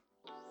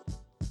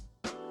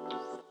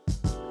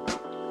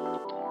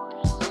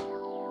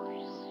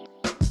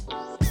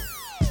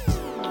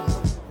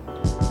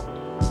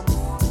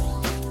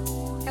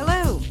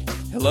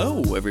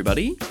Hello,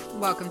 everybody.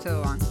 Welcome to the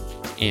long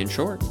And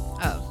short.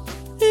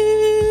 of.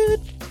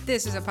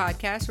 This is a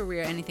podcast where we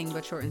are anything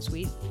but short and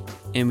sweet.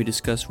 And we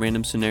discuss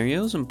random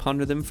scenarios and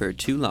ponder them for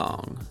too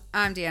long.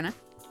 I'm Deanna.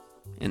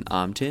 And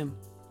I'm Tim.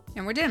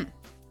 And we're Dim.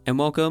 And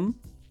welcome,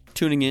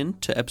 tuning in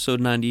to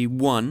episode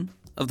 91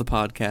 of the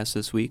podcast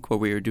this week, where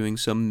we are doing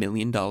some $1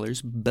 million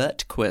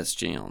butt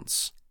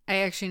questions. I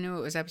actually knew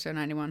it was episode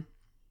 91.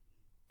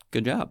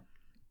 Good job.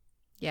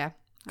 Yeah.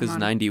 Because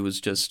 90 was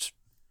just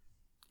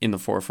in the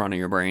forefront of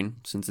your brain,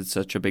 since it's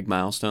such a big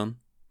milestone.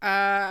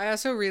 I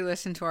also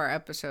re-listened to our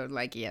episode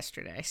like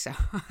yesterday, so.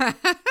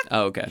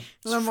 Oh, okay.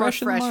 A little more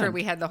fresh where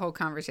we had the whole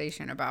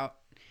conversation about.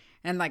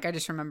 And like, I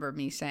just remember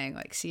me saying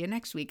like, see you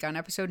next week on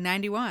episode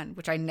 91,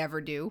 which I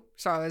never do.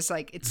 So I was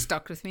like, it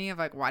stuck with me of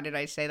like, why did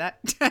I say that?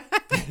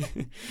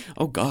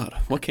 Oh God,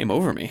 what came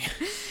over me?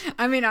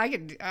 I mean, I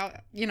could do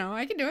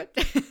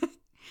it.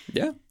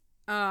 Yeah.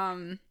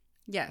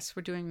 Yes,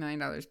 we're doing $1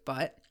 million,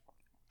 but,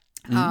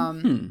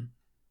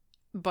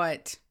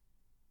 but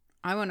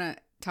I want to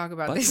talk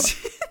about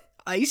this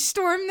ice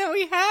storm that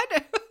we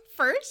had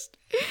first.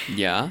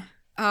 Yeah.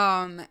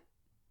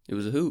 It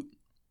was a hoot.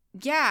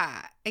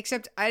 Yeah,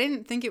 except I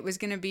didn't think it was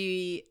going to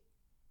be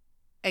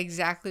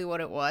exactly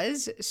what it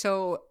was.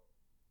 So,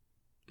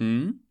 how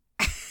do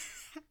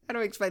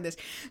I explain this?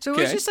 So it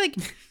was just like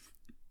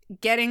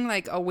getting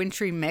like a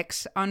wintry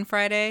mix on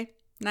Friday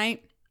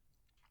night.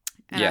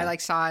 And I like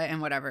saw it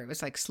and whatever. It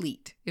was like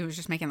sleet. It was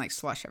just making like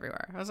slush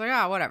everywhere. I was like,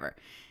 oh, whatever.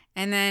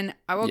 And then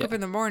I woke up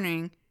in the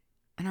morning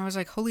and I was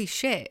like, holy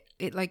shit.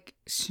 It like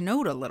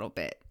snowed a little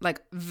bit.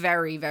 Like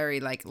very, very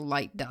like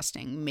light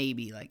dusting.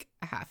 Maybe like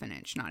a half an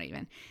inch, not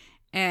even.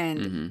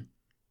 And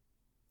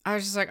I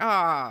was just like,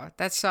 oh,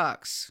 that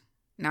sucks.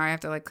 Now I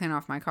have to like clean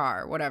off my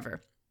car,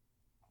 whatever.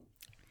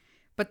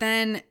 But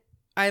then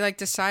I like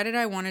decided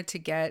I wanted to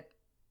get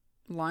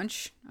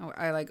lunch.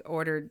 I like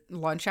ordered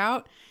lunch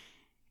out.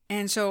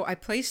 And so I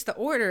placed the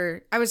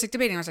order. I was like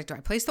debating. I was like, do I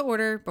place the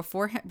order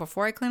before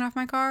I clean off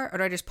my car? Or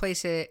do I just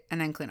place it and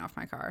then clean off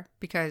my car?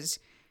 Vice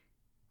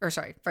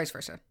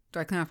versa. Do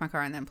I clean off my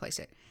car and then place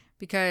it?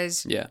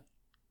 Because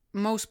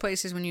most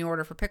places when you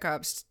order for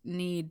pickups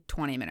need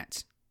 20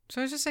 minutes. So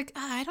I was just like,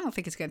 I don't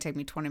think it's going to take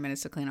me 20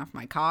 minutes to clean off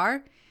my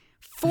car.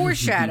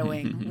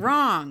 Foreshadowing.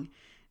 Wrong.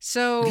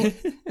 So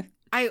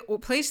I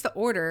placed the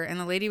order and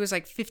the lady was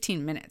like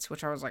 15 minutes,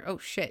 which I was like, oh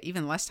shit,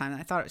 even less time than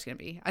I thought it was going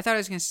to be. I thought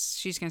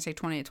she's going to say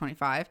 20 to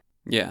 25.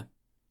 Yeah.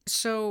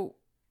 So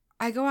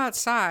I go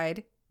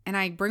outside and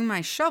I bring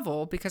my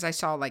shovel because I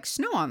saw like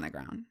snow on the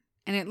ground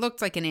and it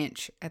looked like an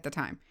inch at the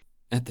time.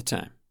 At the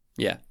time.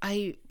 Yeah.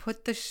 I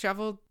put the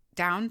shovel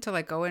down to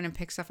like go in and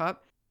pick stuff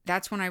up.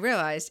 That's when I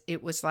realized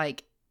it was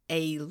like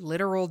a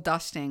literal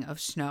dusting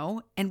of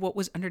snow. And what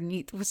was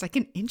underneath was like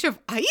an inch of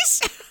ice.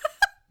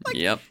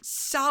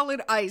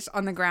 Solid ice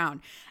on the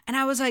ground. And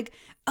I was like,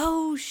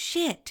 oh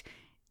shit.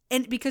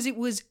 And because it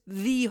was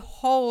the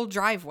whole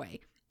driveway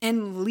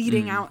and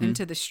leading out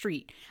into the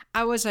street,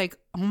 I was like,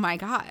 oh my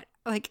God,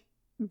 like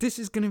this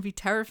is going to be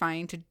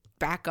terrifying to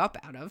back up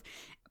out of.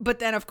 But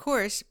then of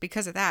course,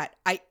 because of that,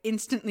 I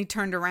instantly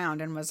turned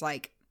around and was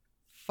like,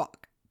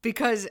 fuck,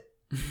 because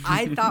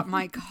I thought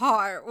my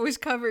car was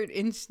covered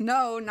in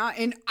snow, not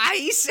in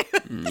ice.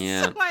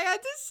 Yeah. So I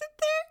had to sit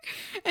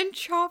there and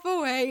chop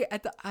away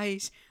at the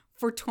ice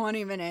for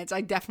 20 minutes.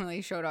 I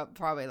definitely showed up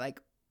probably like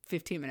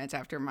 15 minutes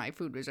after my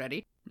food was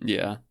ready.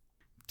 Yeah.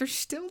 There's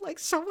still like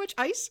so much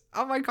ice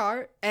on my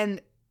car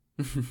and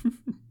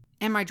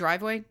my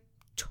driveway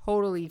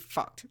totally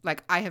fucked.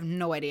 Like I have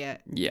no idea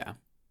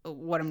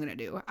what I'm going to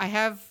do. I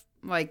have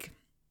like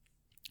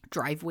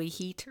driveway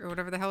heat or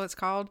whatever the hell it's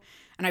called.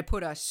 And I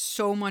put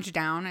so much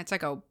down. It's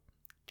like a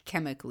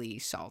chemically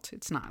salt.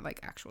 It's not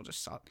like actual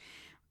just salt.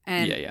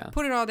 And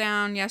put it all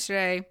down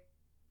yesterday.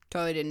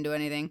 Totally didn't do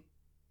anything.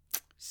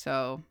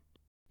 So.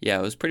 Yeah,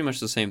 it was pretty much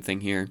the same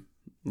thing here.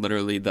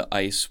 Literally the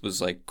ice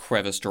was like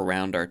creviced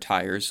around our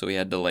tires. So we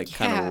had to like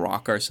kind of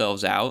rock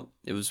ourselves out.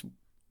 It was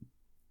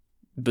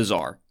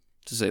bizarre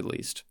to say the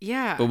least.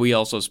 Yeah. But we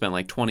also spent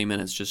like 20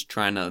 minutes just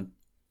trying to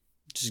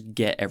just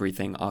get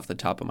everything off the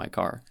top of my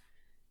car.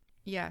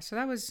 Yeah, so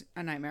that was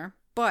a nightmare.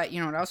 But you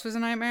know what else was a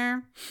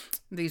nightmare?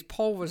 These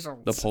poll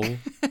results. The poll?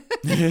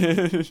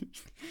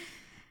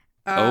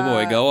 Oh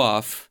boy, go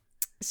off.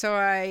 So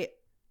I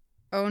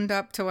owned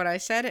up to what I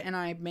said and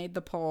I made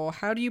the poll,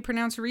 how do you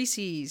pronounce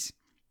Reese's?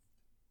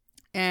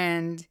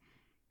 And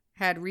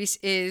had Reese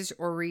is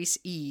or Reese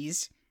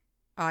E's,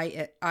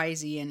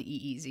 I-Z and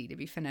E-E-Z to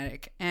be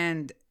phonetic.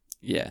 And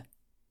yeah,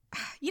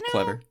 you know,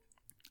 clever.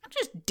 I'm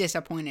just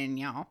disappointed in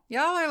y'all.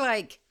 Y'all are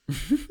like,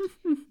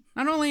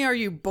 not only are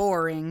you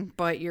boring,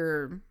 but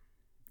you're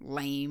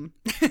lame.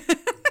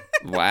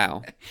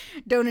 Wow.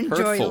 Don't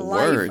enjoy Hurtful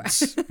life.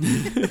 Words.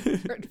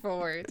 Hurtful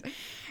words.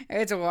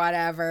 It's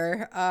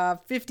whatever.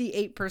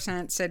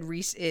 58% said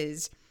Reese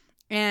is.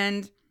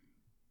 And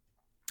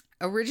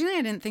originally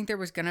I didn't think there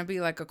was going to be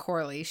like a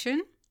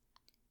correlation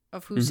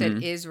of who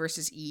said is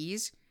versus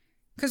e's.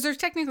 Because there's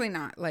technically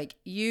not. Like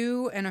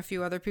you and a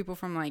few other people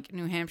from like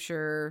New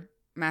Hampshire,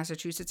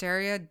 Massachusetts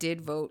area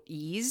did vote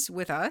e's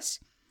with us.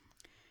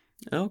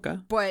 Okay.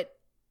 But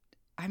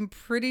I'm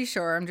pretty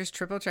sure, I'm just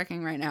triple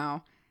checking right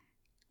now.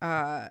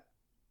 Hold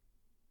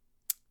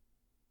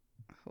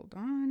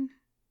on.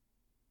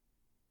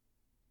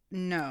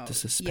 No. The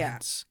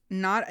suspense. Yeah.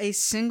 Not a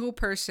single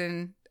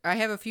person. I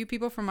have a few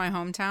people from my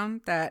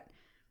hometown that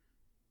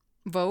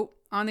vote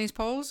on these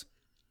polls.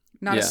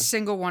 Not a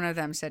single one of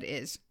them said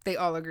is. They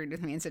all agreed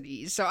with me and said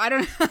ease. So I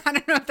don't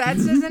know if that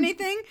says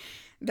anything.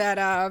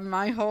 That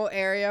my whole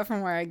area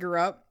from where I grew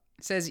up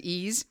says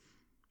ease.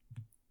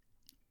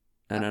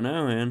 I don't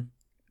know, man.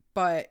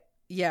 But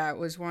yeah, it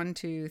was 1,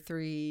 2,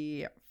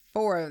 3,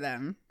 4 of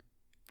them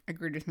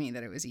agreed with me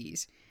that it was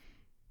ease.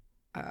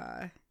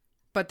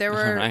 But there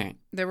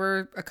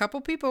were a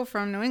couple people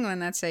from New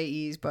England that say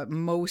ease, but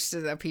most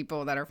of the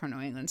people that are from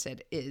New England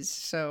said is.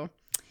 So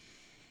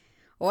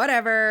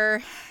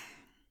whatever.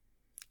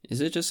 Is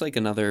it just like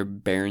another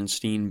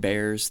Berenstein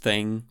Bears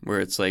thing where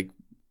it's like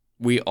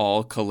we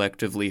all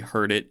collectively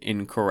heard it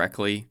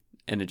incorrectly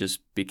and it just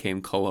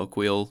became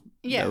colloquial?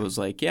 Yeah. It was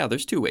like, yeah,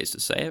 there's 2 ways to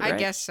say it, right? I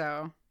guess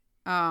so.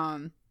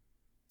 Oh,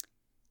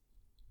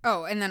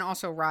 and then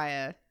also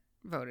Raya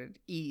voted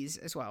ease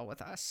as well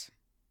with us.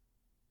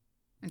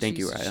 And Thank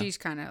you, Raya. She's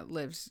kind of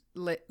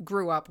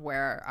grew up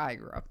where I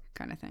grew up,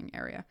 kind of thing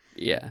area.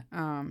 Yeah.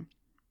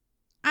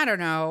 I don't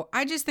know.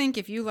 I just think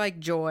if you like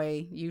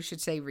joy, you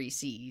should say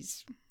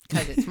Reese's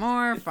because it's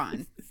more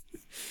fun.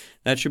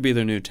 That should be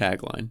their new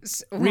tagline.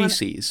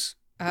 Reese's,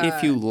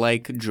 if you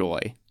like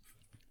joy.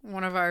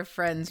 One of our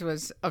friends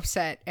was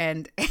upset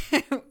and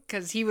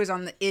because he was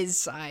on the is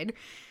side.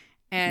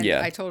 And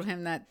I told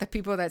him that the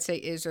people that say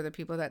is are the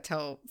people that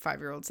tell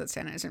 5-year-olds that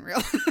Santa isn't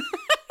real.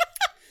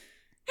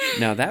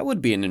 Now, that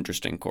would be an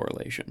interesting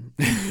correlation.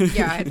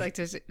 Yeah, I'd like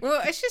to say.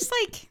 Well, it's just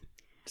like,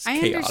 it's I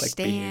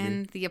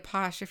understand behavior. the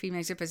apostrophe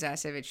makes it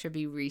possessive. It should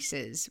be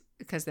Reese's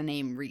because the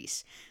name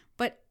Reese.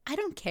 But I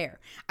don't care.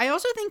 I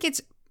also think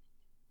it's,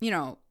 I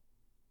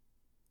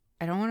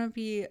don't want to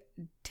be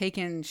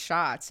taking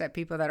shots at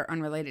people that are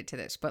unrelated to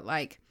this, but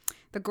like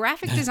the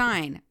graphic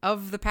design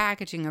of the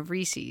packaging of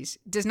Reese's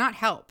does not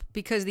help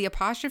because the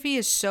apostrophe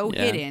is so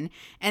hidden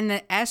and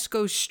the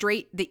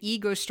E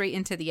goes straight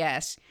into the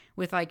S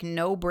with like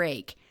no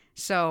break.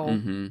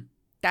 So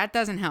that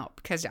doesn't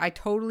help because I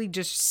totally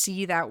just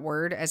see that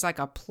word as like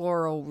a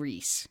plural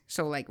Reese.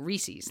 So like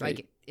Reese's, right.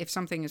 Like if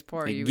something is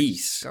plural, like you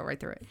geese. would go right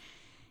through it.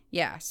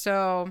 Yeah.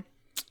 So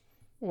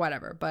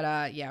whatever.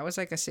 But it was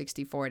like a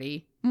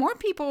 60-40. More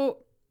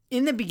people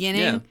in the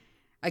beginning. Yeah.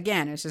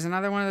 Again, this is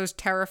another one of those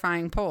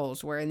terrifying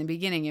polls where in the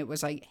beginning it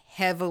was like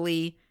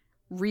heavily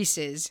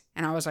Reese's.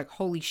 And I was like,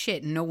 holy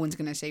shit, no one's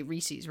going to say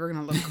Reese's. We're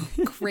going to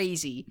look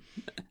crazy.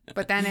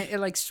 But then it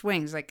like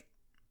swings. Like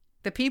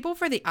the people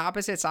for the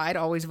opposite side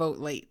always vote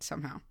late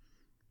somehow.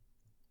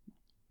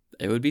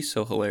 It would be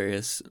so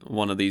hilarious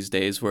one of these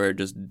days where it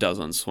just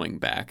doesn't swing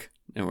back.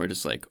 And we're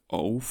just like,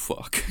 oh,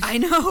 fuck. I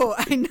know.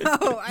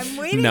 I'm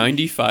waiting.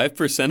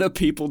 95% of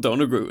people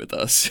don't agree with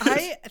us.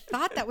 I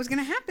thought that was going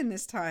to happen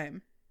this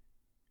time.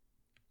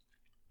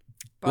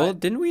 But, well,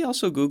 didn't we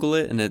also Google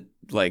it? And it,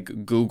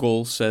 like,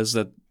 Google says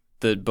that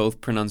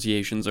both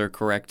pronunciations are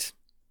correct?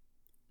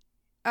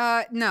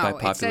 No. By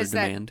popular it says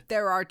demand. That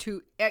there are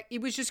 2.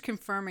 It was just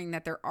confirming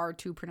that there are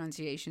 2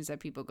 pronunciations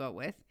that people go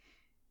with.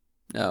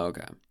 Oh,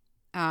 okay.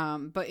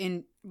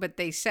 But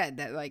they said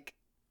that, like,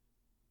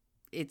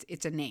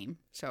 it's a name,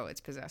 so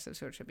it's possessive,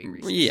 so it should be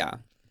Reese's. Yeah.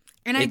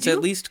 And it's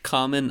at least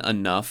common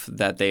enough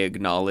that they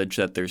acknowledge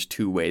that there's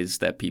 2 ways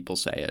that people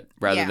say it,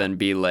 rather than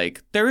be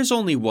like, there is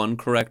only one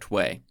correct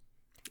way.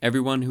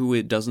 Everyone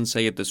who doesn't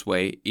say it this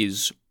way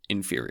is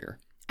inferior.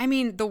 I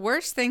mean, the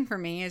worst thing for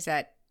me is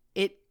that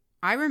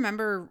I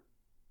remember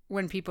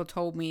when people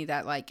told me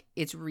that, like,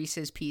 it's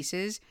Reese's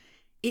Pieces,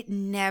 it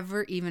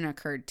never even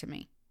occurred to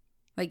me.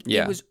 Like,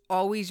 it was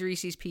always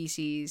Reese's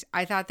Pieces.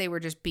 I thought they were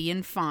just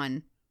being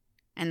fun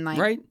and,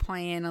 like,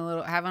 playing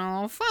having a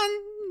little fun,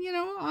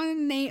 on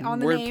the name.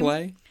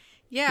 Wordplay.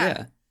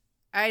 Yeah.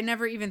 I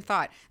never even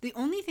thought. The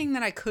only thing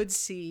that I could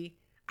see,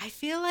 I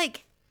feel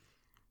like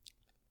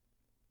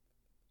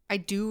I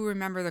do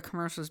remember the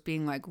commercials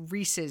being like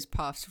Reese's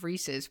Puffs,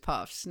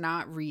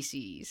 not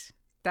Reese's.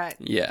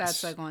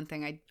 That's like one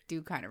thing I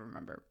do kind of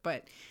remember.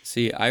 But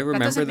see, I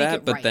remember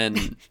that, but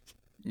then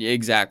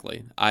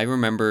exactly. I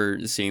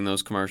remember seeing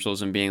those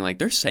commercials and being like,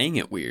 they're saying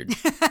it weird.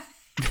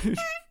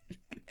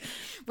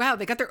 Wow,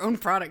 they got their own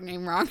product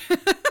name wrong.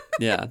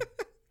 Yeah.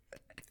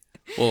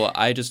 Well,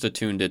 I just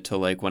attuned it to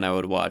like when I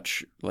would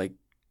watch like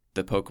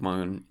the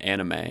Pokemon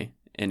anime.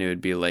 And it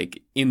would be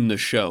like, in the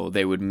show,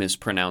 they would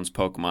mispronounce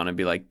Pokemon and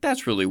be like,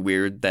 that's really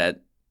weird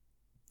that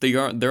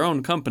their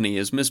own company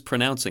is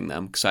mispronouncing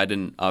them. Because I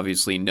didn't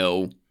obviously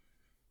know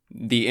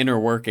the inner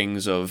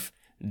workings of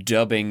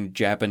dubbing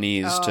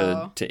Japanese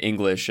to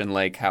English and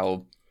like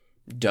how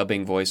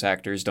dubbing voice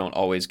actors don't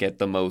always get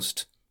the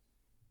most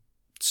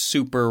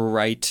super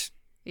right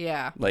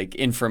like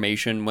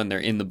information when they're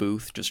in the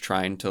booth just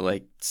trying to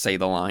like say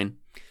the line.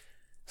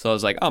 So I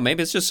was like, oh,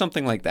 maybe it's just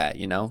something like that,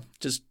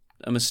 just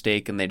a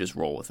mistake and they just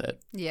roll with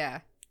it. Yeah.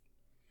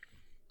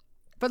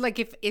 But like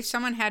if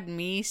someone had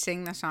me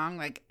sing the song,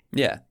 like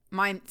Yeah.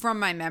 From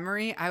my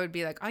memory, I would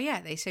be like, oh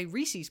yeah, they say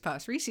Reese's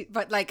Puffs, Reese's.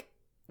 But like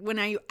when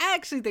I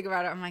actually think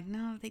about it, I'm like,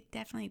 no, they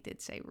definitely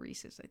did say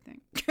Reese's, I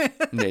think.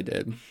 They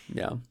did.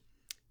 Yeah.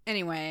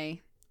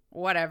 Anyway,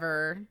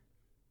 whatever.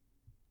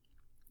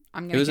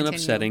 It was an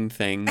upsetting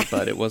thing,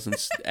 but it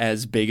wasn't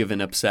as big of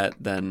an upset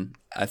than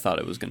I thought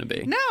it was going to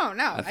be. No.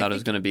 I thought it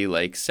was going to be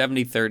like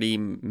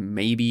 70-30,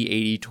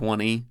 maybe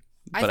 80-20.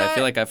 But I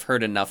feel like I've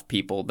heard enough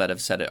people that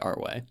have said it our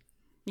way.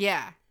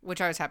 Yeah,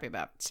 which I was happy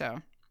about.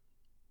 So,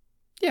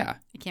 yeah.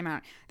 It came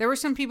out. There were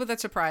some people that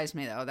surprised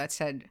me, though, that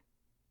said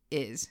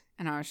is.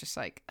 And I was just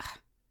like,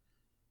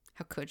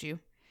 how could you?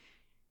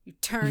 You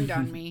turned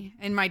on me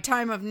in my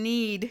time of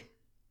need.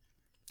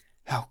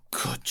 How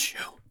could you?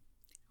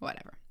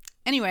 Whatever.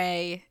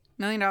 Anyway, $1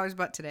 million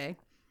butt today.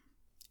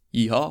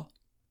 Yeehaw.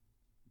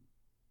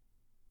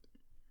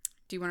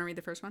 Do you want to read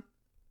the first one?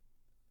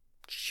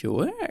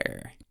 Sure.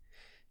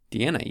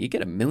 Deanna, you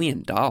get $1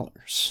 million.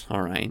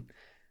 All right.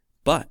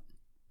 But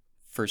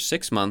for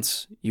 6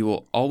 months, you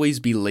will always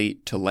be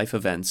late to life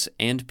events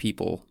and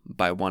people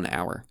by 1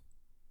 hour.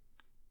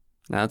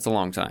 Now, that's a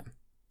long time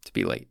to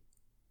be late.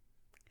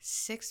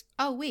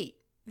 Oh, wait.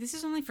 This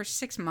is only for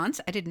 6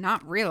 months? I did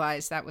not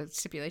realize that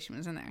stipulation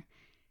was in there.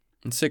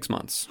 In 6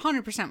 months.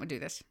 100% would do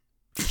this.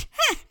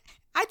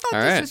 I thought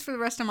this was for the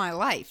rest of my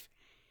life.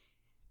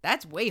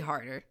 That's way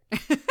harder.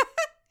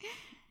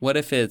 What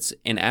if it's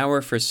an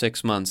hour for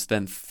 6 months,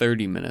 then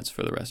 30 minutes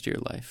for the rest of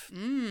your life?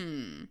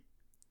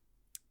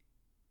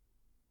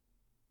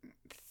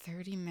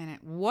 30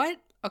 minute.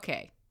 What?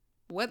 Okay.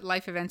 What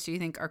life events do you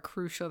think are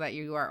crucial that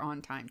you are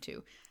on time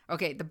to?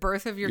 Okay, the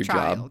birth of your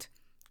child.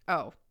 Job.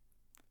 Oh,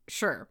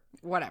 sure.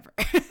 Whatever.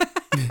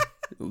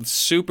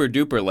 Super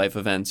duper life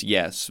events,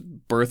 yes.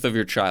 Birth of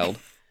your child.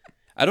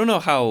 I don't know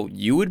how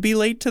you would be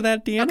late to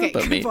that, Deanna, okay,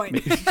 but maybe.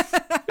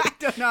 I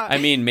don't know. I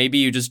mean, maybe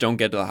you just don't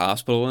get to the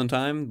hospital in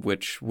time,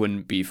 which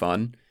wouldn't be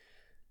fun.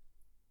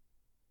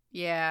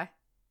 Yeah.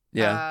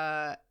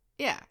 Yeah.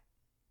 Yeah.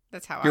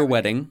 That's how your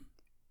wedding.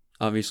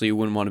 Obviously, you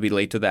wouldn't want to be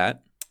late to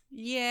that.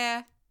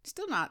 Yeah.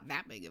 Still not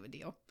that big of a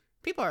deal.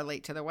 People are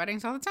late to their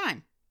weddings all the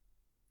time.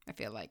 I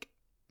feel like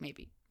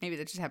maybe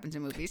that just happens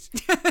in movies.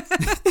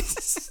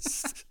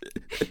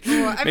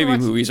 Maybe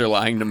movies are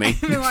lying to me.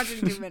 I've been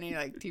watching too many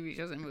like TV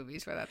shows and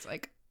movies where that's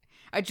like.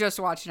 I just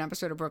watched an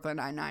episode of Brooklyn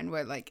Nine-Nine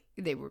where like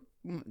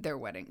their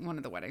wedding, one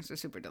of the weddings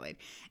was super delayed.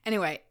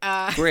 Anyway,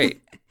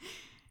 great.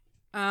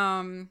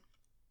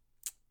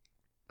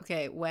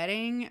 Okay,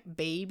 wedding,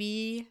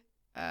 baby,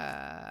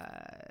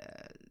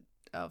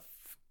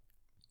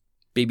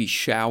 baby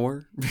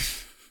shower.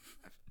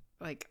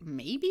 Like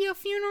maybe a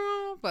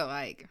funeral, but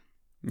like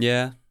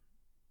yeah.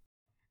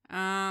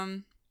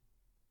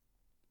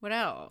 What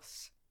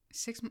else?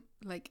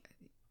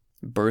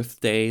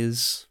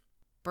 Birthdays.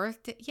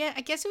 Birthday. Yeah,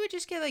 I guess it would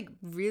just get like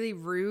really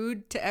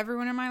rude to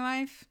everyone in my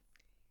life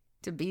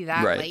to be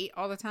that late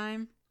all the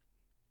time.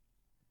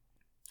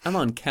 I'm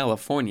on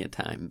California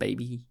time,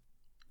 baby.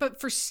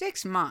 But for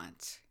 6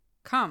 months,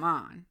 come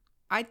on.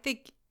 I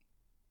think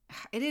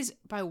it is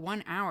by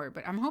 1 hour,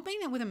 but I'm hoping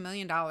that with $1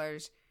 million,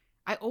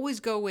 I always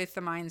go with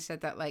the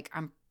mindset that like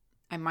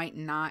I might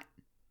not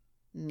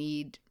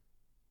need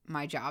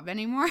my job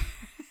anymore.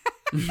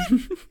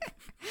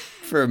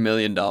 For $1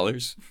 million.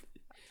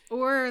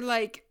 Or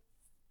like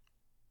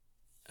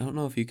I don't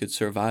know if you could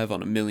survive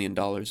on $1 million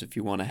if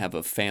you want to have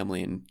a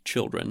family and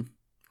children.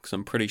 Because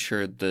I'm pretty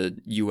sure the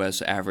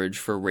U.S. average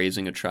for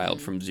raising a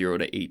child from 0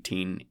 to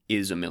 18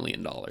 is $1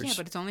 million. Yeah,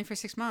 but it's only for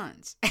 6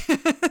 months.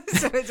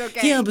 So it's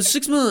okay. Yeah, but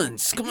 6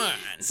 months. Come on.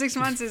 6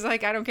 months is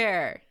like, I don't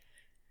care.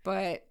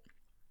 But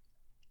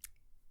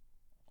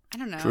I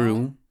don't know.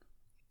 True.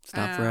 It's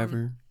not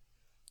forever.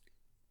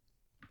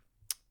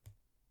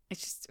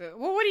 It's just,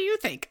 well, what do you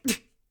think?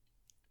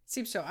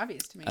 Seems so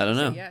obvious to me. I don't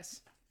know.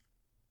 Yes.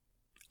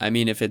 I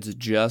mean, if it's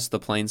just the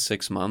plain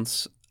 6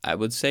 months, I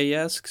would say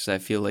yes, because I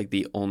feel like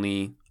the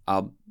only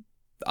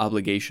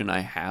obligation I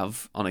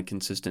have on a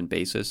consistent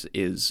basis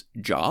is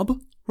job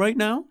right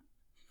now.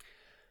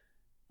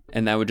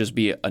 And that would just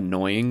be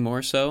annoying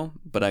more so,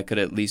 but I could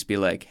at least be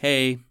like,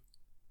 hey,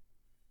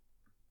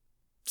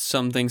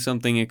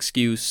 something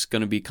excuse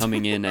going to be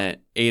coming in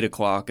at 8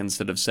 o'clock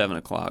instead of 7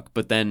 o'clock.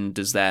 But then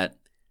does that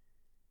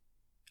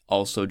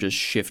also just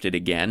shift it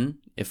again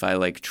if I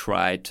like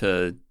try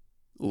to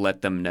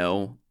let them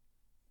know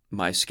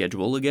my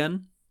schedule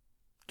again?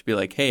 To be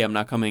like, hey, I'm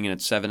not coming in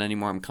at 7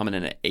 anymore. I'm coming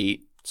in at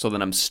 8. So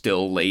then I'm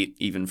still late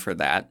even for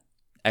that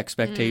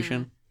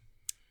expectation.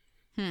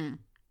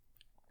 I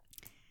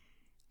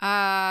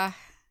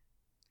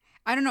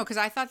don't know, because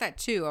I thought that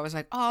too. I was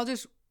like, oh, I'll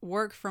just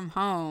work from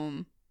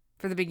home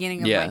for the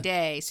beginning of my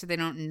day so they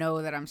don't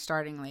know that I'm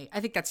starting late.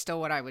 I think that's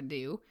still what I would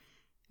do,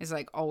 is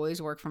like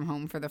always work from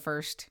home for the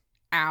first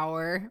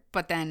hour,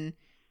 but then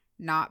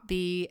not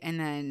be, and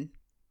then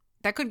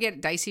that could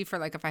get dicey for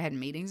like if I had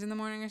meetings in the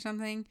morning or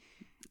something.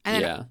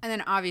 And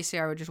then obviously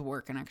I would just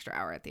work an extra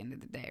hour at the end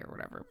of the day or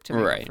whatever to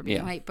make up for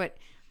being late. But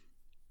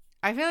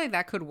I feel like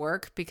that could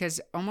work because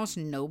almost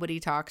nobody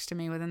talks to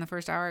me within the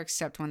first hour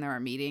except when there are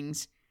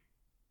meetings.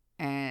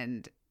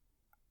 And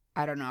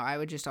I don't know. I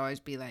would just always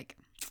be like,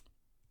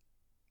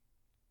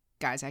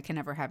 guys, I can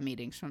never have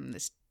meetings from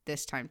this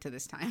time to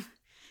this time.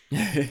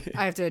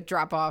 I have to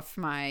drop off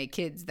my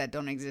kids that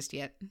don't exist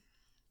yet.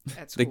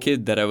 That's the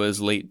kid that I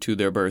was late to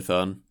their birth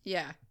on.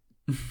 Yeah.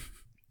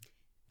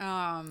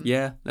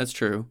 Yeah, that's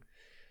true.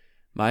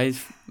 My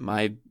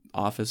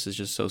office is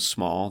just so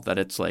small that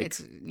it's like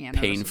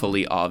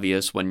painfully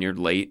obvious when you're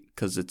late,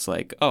 because it's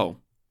like, oh,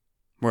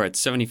 we're at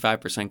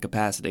 75%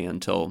 capacity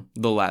until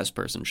the last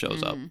person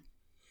shows up.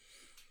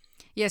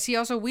 Yeah, see,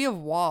 also, we have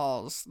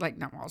walls, like,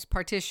 not walls,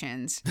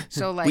 partitions.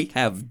 So, like... we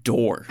have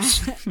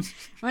doors. I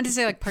meant to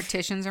say, like,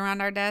 partitions around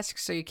our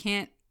desks, so you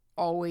can't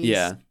always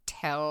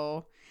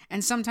tell.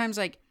 And sometimes,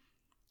 like,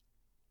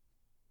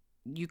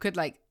 you could,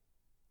 like...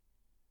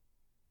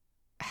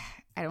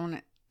 I don't want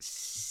to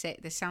say...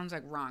 This sounds,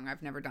 like, wrong.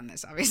 I've never done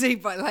this, obviously,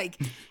 but, like...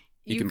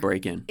 You can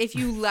break in. If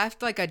you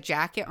left, like, a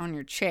jacket on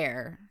your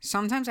chair,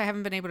 sometimes I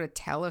haven't been able to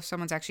tell if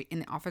someone's actually in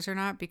the office or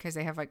not because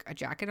they have, like, a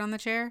jacket on the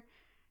chair.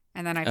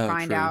 And then I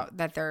find out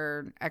that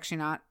they're actually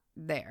not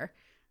there.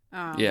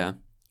 Yeah.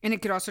 And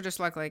it could also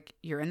just look like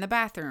you're in the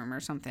bathroom or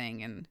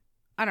something. And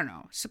I don't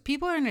know. So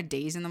people are in a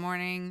daze in the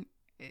morning.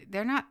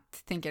 They're not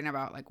thinking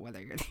about like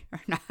whether you're there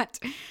or not.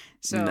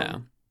 So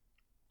no.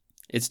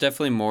 It's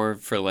definitely more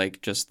for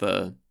like just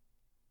the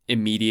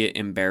immediate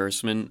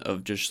embarrassment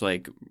of just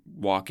like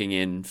walking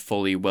in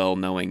fully well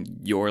knowing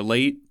you're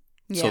late.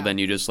 Yeah. So then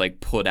you just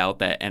like put out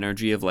that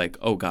energy of like,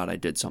 oh God, I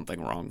did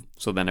something wrong.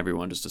 So then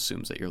everyone just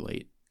assumes that you're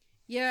late.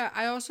 Yeah,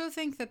 I also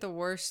think that the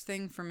worst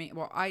thing for me,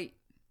 well, I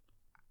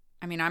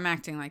mean, I'm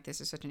acting like this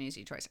is such an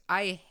easy choice.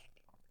 It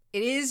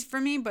is for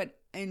me, but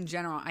in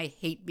general, I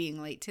hate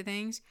being late to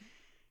things.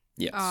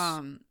 Yes.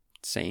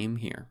 Same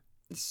here.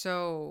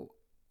 So,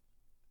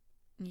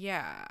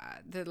 yeah,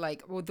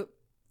 to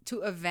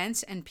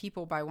events and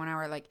people by 1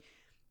 hour, like,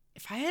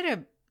 if I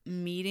had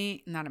if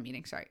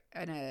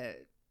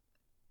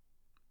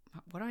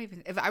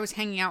I was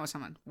hanging out with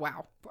someone,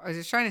 wow. I was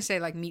just trying to say,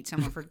 like, meet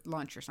someone for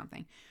lunch or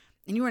something.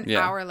 And you were an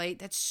hour late.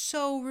 That's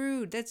so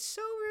rude.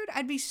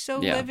 I'd be so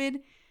livid.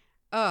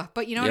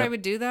 But you know what I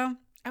would do, though?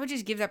 I would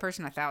just give that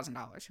person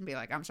 $1,000 and be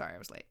like, I'm sorry I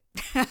was late.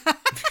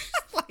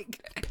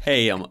 Like,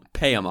 pay him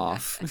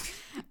off.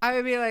 I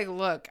would be like,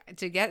 look,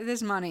 to get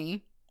this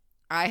money,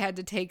 I had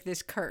to take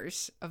this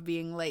curse of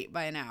being late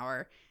by an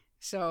hour.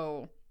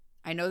 So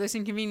I know this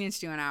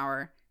inconvenienced you an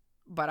hour,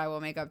 but I will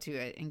make up to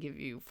it and give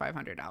you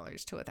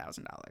 $500 to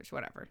 $1,000,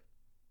 whatever.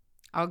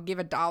 I'll give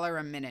 $1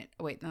 a minute.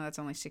 Wait, no, that's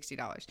only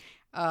 $60.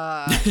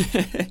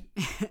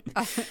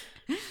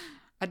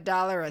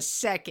 $1 a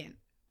second.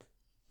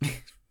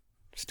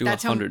 Just do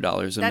 $100 a minute.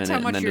 That's how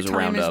much and then your just time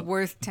round is up.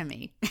 worth to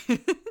me.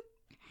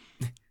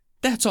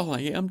 That's all I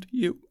am to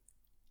you.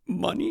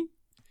 Money.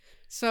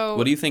 So,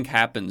 what do you think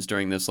happens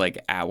during this like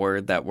hour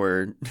that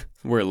we're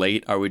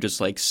late? Are we just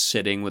like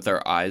sitting with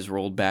our eyes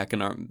rolled back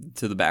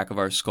to the back of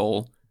our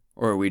skull,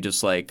 or are we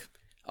just like,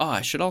 oh,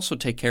 I should also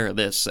take care of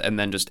this, and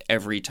then just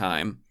every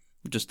time,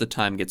 just the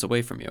time gets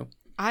away from you?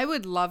 I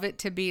would love it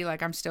to be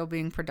like I'm still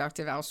being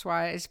productive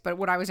elsewise, but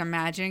what I was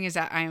imagining is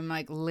that I am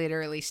like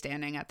literally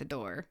standing at the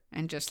door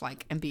and just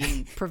like am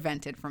being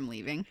prevented from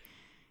leaving.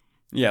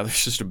 Yeah,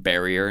 there's just a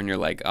barrier, and you're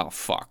like, oh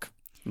fuck,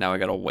 now I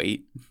gotta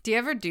wait. Do you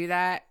ever do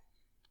that?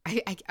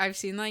 I've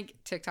seen like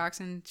TikToks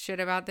and shit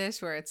about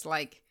this where it's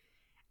like,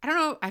 I don't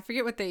know, I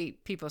forget what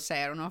people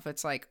say. I don't know if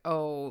it's like,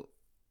 oh,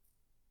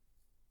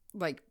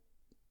 like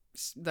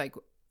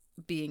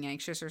being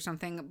anxious or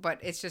something, but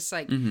it's just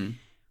like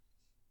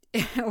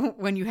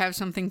when you have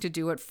something to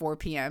do at 4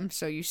 p.m.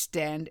 so you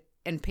stand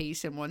and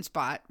pace in one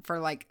spot for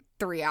like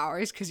 3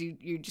 hours because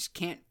you just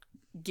can't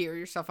gear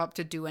yourself up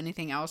to do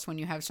anything else when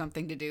you have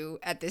something to do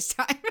at this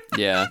time.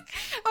 Yeah.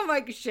 I'm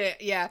like,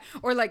 shit, yeah.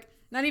 Or like,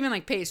 not even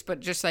like pace, but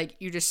just like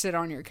you just sit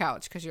on your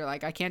couch because you're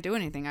like, I can't do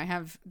anything. I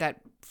have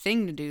that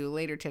thing to do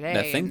later today.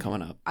 That thing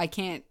coming up. I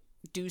can't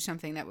do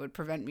something that would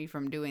prevent me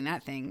from doing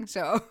that thing.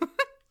 So...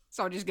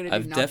 So I'm just going to do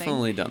I've nothing. I've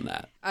definitely done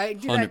that. I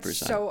do 100%. That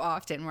so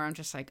often where I'm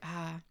just like,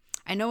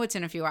 I know it's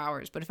in a few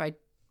hours, but if I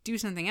do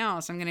something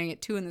else, I'm going to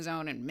get too in the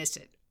zone and miss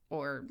it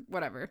or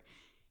whatever.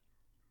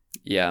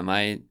 Yeah,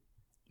 my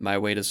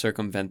way to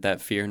circumvent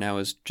that fear now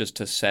is just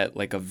to set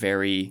like a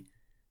very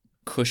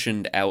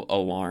cushioned out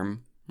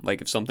alarm. Like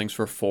if something's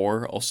for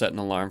 4, I'll set an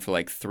alarm for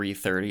like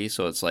 3:30.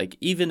 So it's like,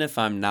 even if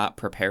I'm not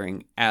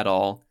preparing at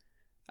all,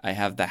 I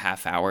have the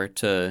half hour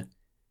to,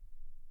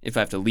 if I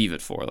have to leave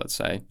at 4, let's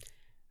say,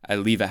 I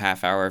leave a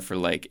half hour for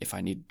like if I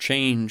need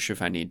change,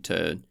 if I need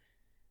to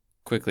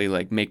quickly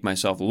like make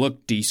myself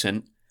look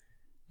decent,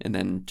 and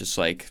then just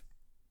like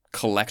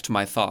collect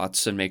my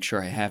thoughts and make sure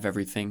I have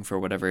everything for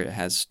whatever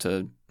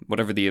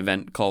the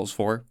event calls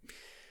for.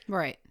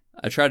 Right.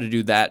 I try to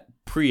do that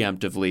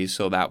preemptively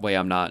so that way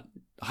I'm not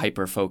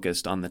hyper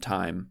focused on the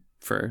time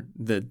for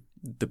the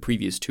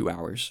previous 2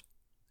 hours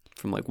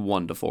from like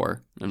 1 to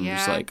 4. I'm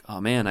just like,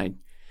 oh man, I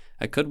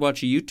could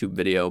watch a YouTube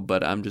video,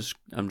 but I'm just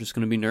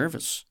gonna be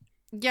nervous.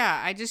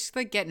 Yeah, I just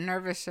like get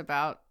nervous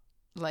about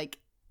like,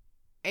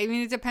 I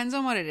mean, it depends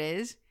on what it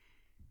is,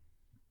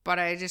 but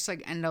I just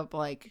like end up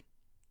like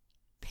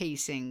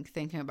pacing,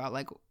 thinking about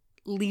like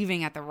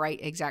leaving at the right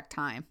exact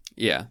time.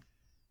 Yeah.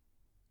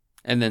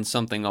 And then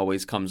something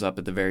always comes up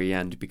at the very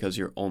end because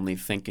you're only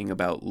thinking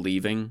about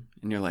leaving.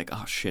 And you're like,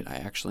 oh, shit, I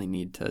actually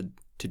need to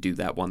do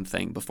that one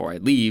thing before I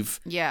leave.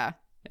 Yeah.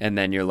 And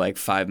then you're like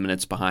 5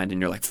 minutes behind and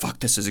you're like, fuck,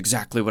 this is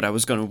exactly what I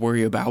was going to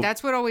worry about.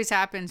 That's what always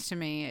happens to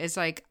me is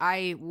like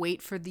I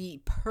wait for the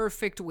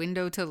perfect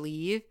window to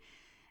leave.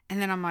 And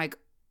then I'm like,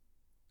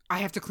 I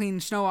have to clean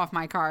snow off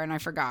my car and I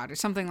forgot or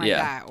something like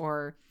that.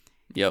 Or,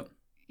 yep.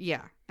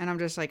 Yeah. And I'm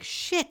just like,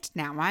 shit,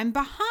 now I'm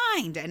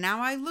behind and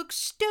now I look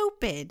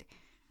stupid.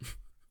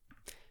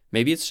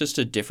 Maybe it's just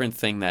a different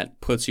thing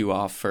that puts you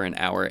off for an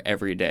hour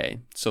every day.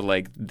 So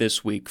like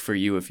this week for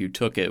you, if you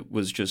took it,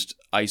 was just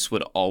ice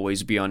would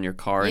always be on your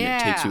car and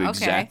it takes you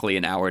exactly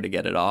an hour to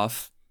get it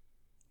off.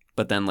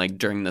 But then like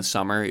during the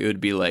summer, it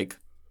would be like,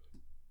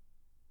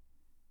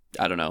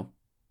 I don't know,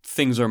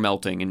 things are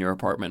melting in your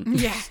apartment.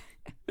 Yeah.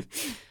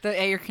 The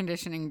air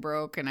conditioning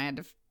broke and I had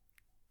to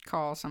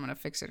call someone to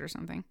fix it or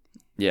something.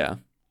 Yeah.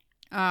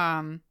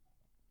 Yeah,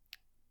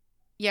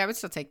 I would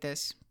still take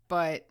this,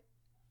 but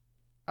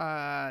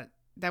that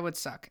would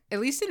suck. At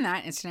least in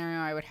that scenario,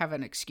 I would have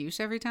an excuse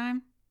every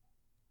time.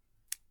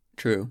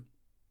 True.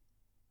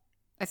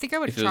 I think I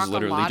would chalk a lot of it.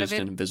 If it was literally just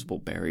an invisible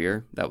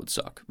barrier, that would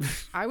suck.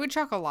 I would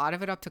chalk a lot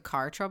of it up to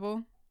car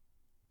trouble,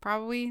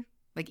 probably.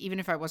 Like, even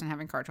if I wasn't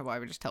having car trouble, I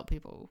would just tell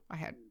people I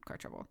had car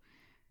trouble.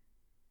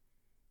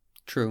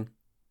 True.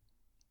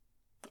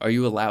 Are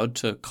you allowed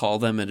to call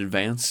them in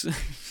advance?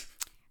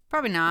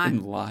 Probably not.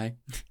 And lie?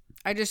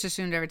 I just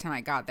assumed every time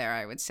I got there,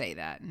 I would say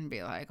that and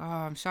be like, "Oh,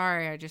 I'm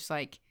sorry. I just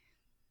like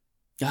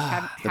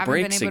the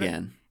brakes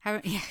again."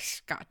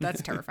 Yes, God,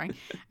 that's terrifying.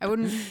 I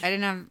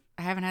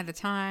haven't had the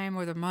time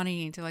or the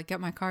money to like get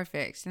my car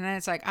fixed, and then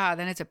it's like,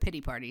 then it's a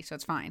pity party, so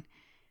it's fine.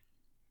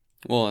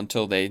 Well,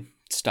 until they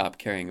stop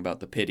caring about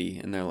the pity,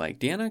 and they're like,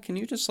 "Deanna, can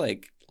you just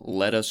like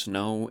let us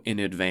know in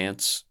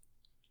advance?"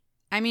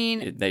 I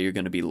mean, that you're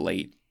going to be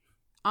late.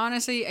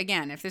 Honestly,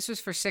 again, if this was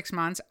for 6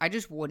 months, I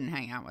just wouldn't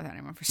hang out with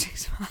anyone for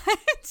 6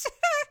 months,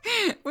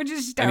 which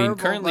is terrible. I mean,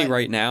 currently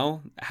right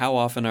now, how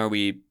often are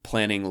we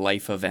planning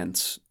life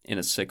events in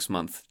a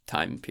 6-month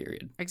time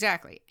period?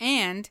 Exactly.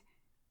 And,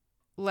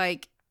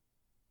 like,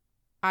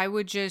 I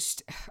would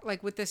just,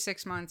 like, with the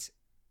 6 months,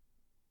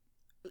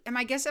 am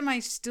I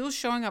still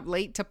showing up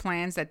late to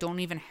plans that don't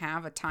even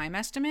have a time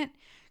estimate?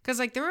 Because,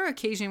 like, there are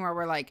occasions where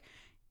we're like,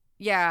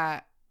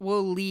 yeah,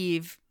 we'll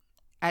leave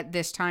at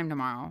this time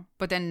tomorrow,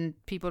 but then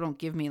people don't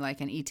give me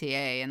like an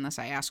ETA unless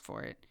I ask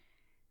for it.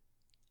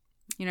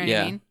 You know what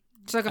I mean?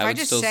 So like if I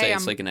just say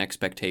it's like an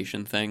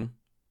expectation thing.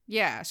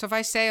 Yeah. So if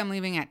I say I'm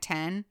leaving at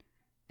 10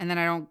 and then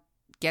I don't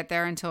get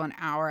there until an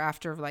hour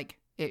after like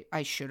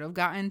I should have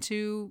gotten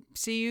to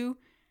see you.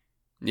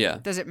 Yeah.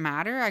 Does it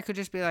matter? I could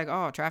just be like,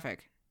 oh,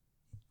 traffic.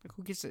 Like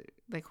who gets it?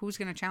 Like who's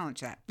going to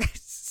challenge that?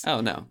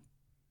 Oh, no.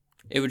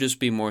 It would just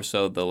be more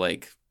so the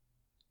like,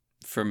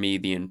 for me,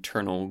 the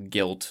internal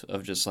guilt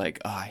of just like,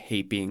 I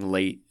hate being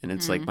late. And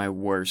it's like my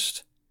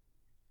worst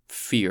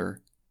fear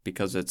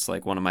because it's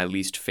like one of my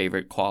least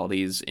favorite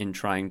qualities in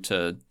trying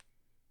to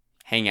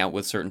hang out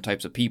with certain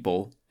types of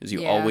people is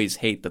you always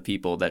hate the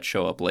people that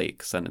show up late.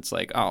 Because then it's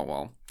like, oh,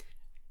 well,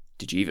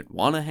 did you even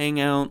want to hang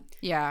out?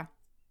 Yeah.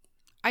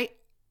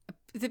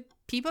 The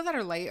people that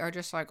are late are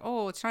just like,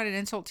 oh, it's not an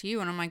insult to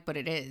you. And I'm like, but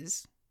it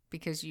is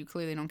because you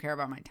clearly don't care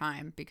about my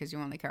time because you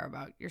only care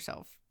about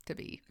yourself to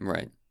be.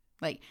 Right.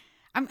 Like,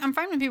 I'm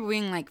fine with people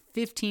being like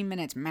 15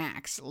 minutes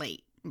max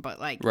late, but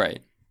like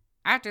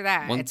after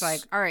that, it's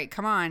like, all right,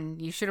 come on,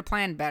 you should have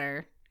planned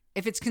better.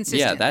 If it's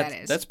consistent,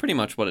 that's pretty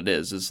much what it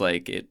is. Is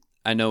like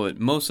I know it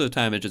most of the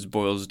time. It just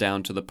boils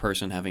down to the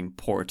person having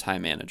poor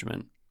time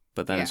management.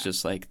 But then it's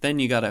just like then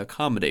you got to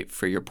accommodate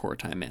for your poor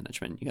time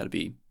management. You got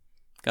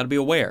to be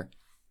aware.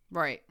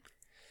 Right.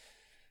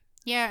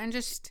 Yeah, and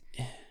just.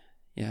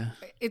 Yeah.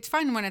 It's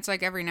fine when it's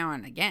like every now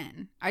and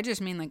again. I just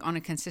mean like on a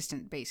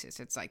consistent basis.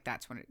 It's like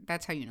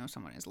that's how you know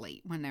someone is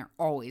late when they're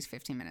always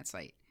 15 minutes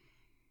late.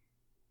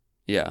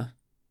 Yeah.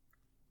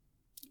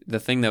 The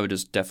thing that would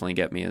just definitely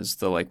get me is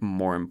the like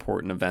more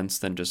important events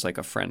than just like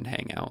a friend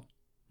hangout.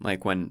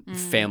 Like when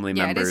family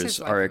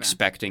members are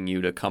expecting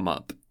you to come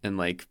up and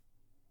like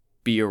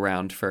be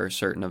around for a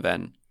certain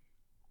event.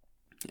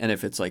 And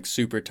if it's like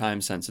super time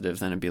sensitive,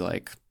 then it'd be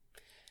like,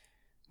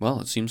 well,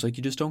 it seems like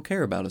you just don't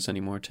care about us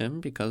anymore,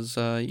 Tim, because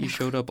you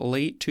showed up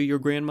late to your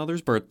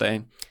grandmother's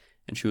birthday,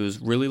 and she was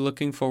really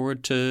looking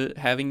forward to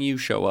having you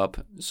show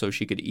up so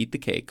she could eat the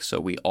cake, so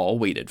we all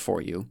waited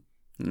for you.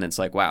 And it's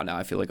like, wow, now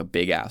I feel like a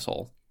big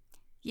asshole.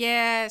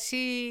 Yeah,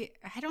 see,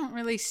 I don't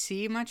really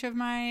see much of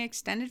my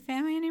extended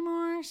family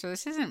anymore, so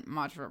this isn't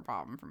much of a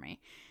problem for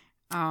me.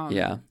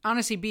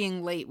 Honestly,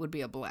 being late would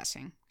be a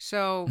blessing.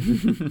 So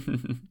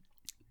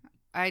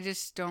I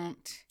just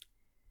don't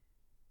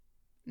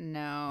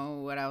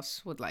know what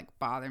else would like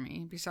bother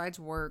me besides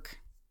work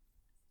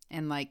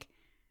and like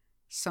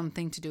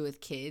something to do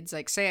with kids.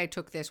 Like say I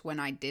took this when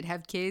I did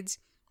have kids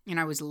and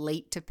I was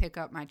late to pick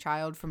up my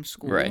child from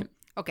school. Right.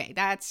 Okay,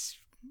 that's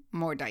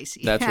more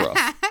dicey. That's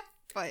rough.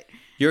 But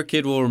your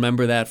kid will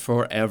remember that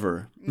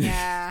forever.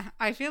 Yeah,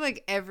 I feel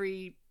like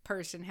every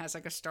person has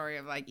like a story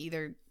of like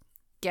either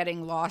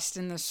getting lost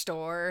in the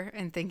store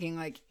and thinking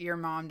like your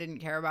mom didn't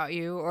care about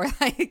you,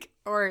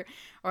 or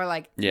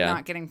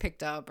not getting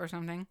picked up or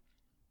something.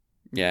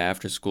 Yeah,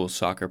 after school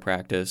soccer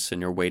practice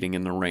and you're waiting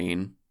in the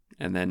rain,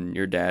 and then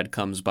your dad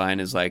comes by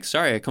and is like,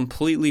 sorry, I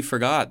completely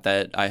forgot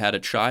that I had a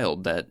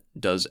child that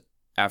does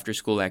after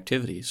school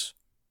activities.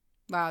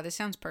 Wow, this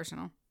sounds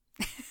personal.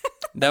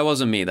 That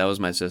wasn't me. That was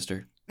my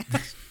sister.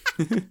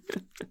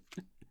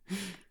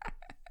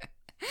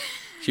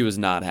 She was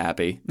not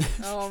happy.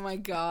 Oh my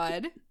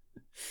God.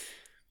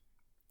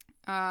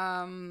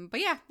 But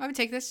yeah, I would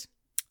take this.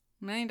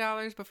 $1 million,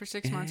 but for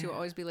 6 months, you'll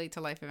always be late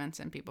to life events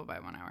and people by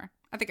 1 hour.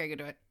 I think I could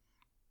do it.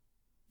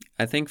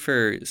 I think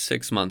for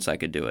 6 months I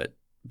could do it,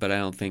 but I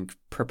don't think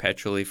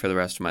perpetually for the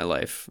rest of my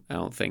life. I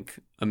don't think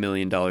 $1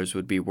 million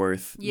would be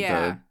worth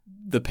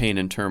the pain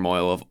and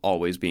turmoil of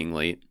always being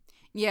late.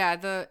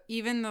 Yeah,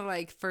 even the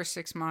like first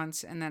 6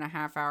 months and then a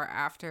half hour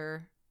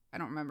after. I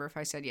don't remember if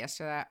I said yes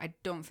to that. I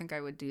don't think I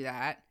would do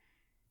that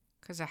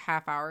because a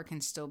half hour can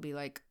still be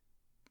like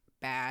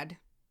bad.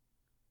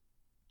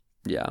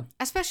 Yeah.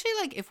 Especially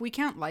like if we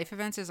count life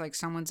events as like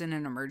someone's in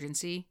an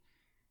emergency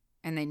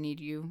and they need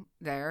you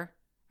there.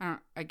 I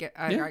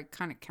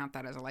kind of count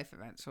that as a life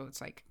event. So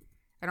it's like,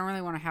 I don't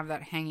really want to have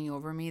that hanging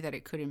over me that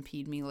it could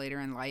impede me later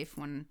in life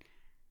when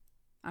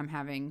I'm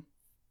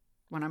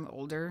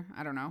older.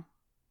 I don't know.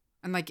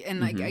 And like,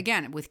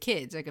 again, with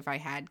kids, like if I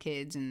had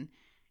kids and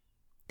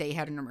they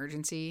had an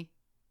emergency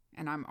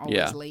and I'm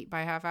always late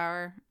by half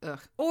hour.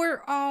 Ugh.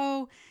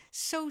 Or,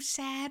 so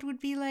sad would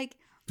be like,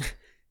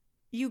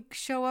 you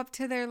show up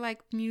to their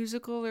like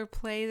musical or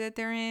play that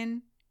they're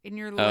in and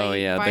you're late. Oh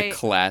yeah, the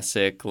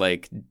classic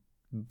like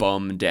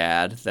bum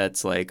dad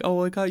that's like,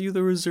 oh, I got you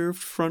the reserved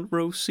front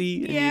row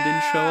seat and you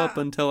didn't show up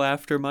until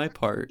after my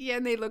part. Yeah,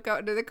 and they look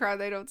out into the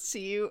crowd, they don't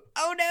see you.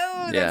 Oh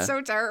no, that's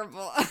so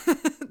terrible.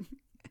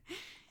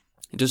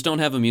 Just don't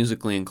have a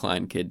musically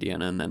inclined kid,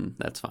 Deanna, and then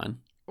that's fine.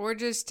 Or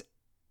just,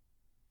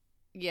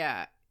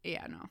 no.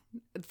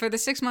 For the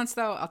 6 months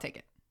though, I'll take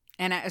it.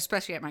 And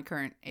especially at my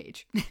current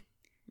age.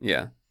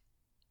 Yeah.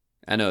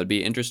 I know, it'd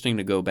be interesting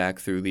to go back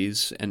through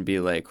these and be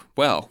like,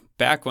 well,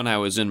 back when I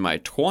was in my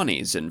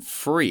 20s and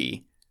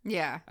free,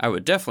 I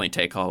would definitely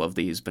take all of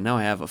these, but now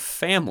I have a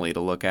family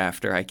to look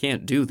after. I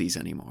can't do these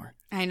anymore.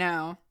 I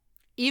know.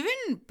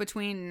 Even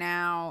between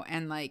now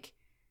and like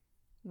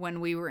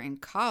when we were in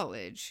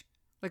college,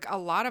 like a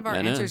lot of our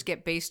answers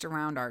get based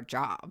around our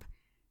job.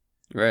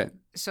 Right.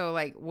 So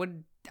like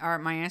would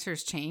my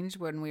answers change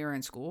when we were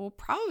in school?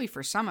 Probably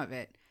for some of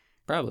it.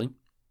 Probably.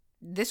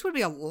 This would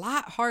be a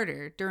lot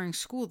harder during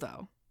school,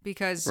 though,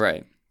 because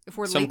if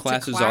we're some late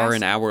classes to class, are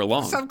an hour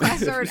long. Some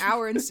classes are an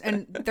hour,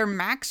 and they're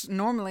max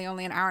normally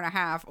only an hour and a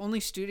half.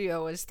 Only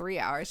studio is 3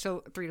 hours,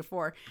 so 3 to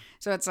 4.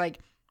 So it's like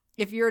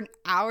if you're an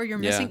hour, you're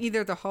missing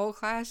either the whole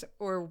class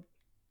or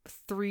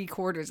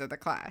 3/4 of the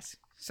class.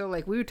 So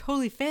like we would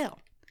totally fail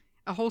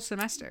a whole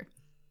semester.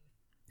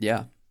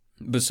 Yeah.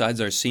 Besides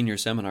our senior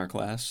seminar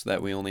class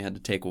that we only had to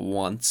take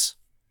once.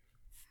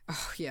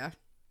 Oh yeah.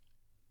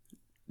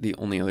 The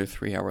only other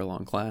 3-hour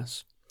long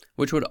class,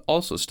 which would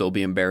also still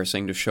be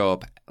embarrassing to show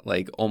up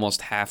like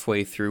almost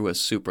halfway through a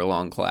super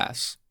long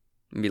class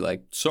and be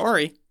like,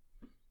 sorry,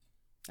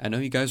 I know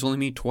you guys only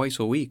meet twice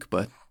a week,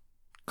 but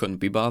couldn't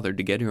be bothered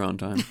to get here on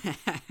time.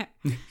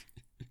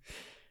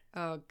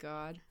 Oh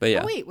God. But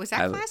yeah. Oh wait, was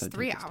that class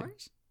 3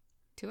 hours?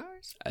 2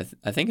 hours?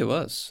 I think it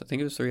was. I think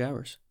it was 3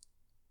 hours.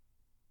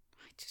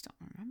 I just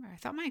don't remember. I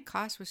thought my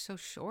class was so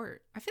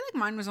short. I feel like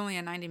mine was only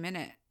a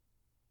 90-minute.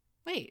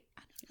 Wait.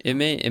 It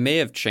may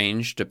have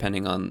changed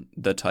depending on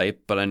the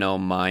type, but I know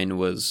mine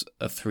was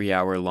a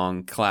 3-hour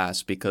long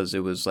class because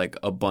it was like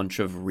a bunch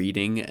of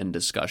reading and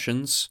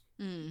discussions,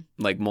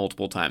 like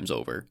multiple times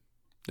over.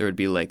 There would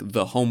be like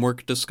the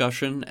homework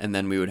discussion, and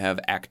then we would have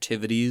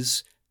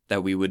activities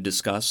that we would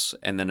discuss,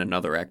 and then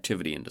another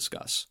activity and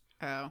discuss.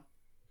 Oh.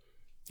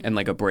 And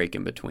like a break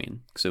in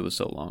between because it was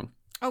so long.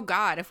 Oh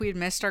God, if we had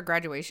missed our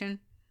graduation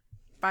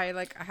by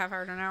like a half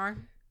hour to an hour.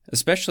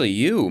 Especially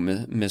you,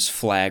 Miss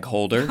Flag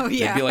Holder. Oh,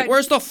 yeah. They'd be like,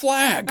 where's the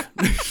flag?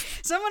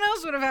 Someone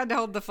else would have had to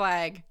hold the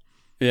flag.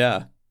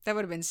 Yeah. That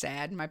would have been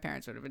sad. My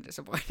parents would have been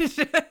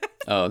disappointed.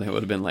 Oh, they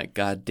would have been like,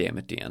 God damn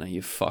it, Deanna,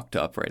 you fucked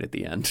up right at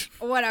the end.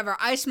 Whatever.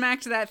 I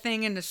smacked that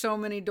thing into so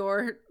many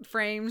door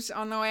frames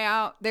on the way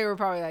out. They were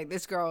probably like,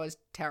 this girl is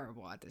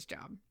terrible at this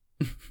job.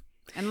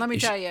 And let me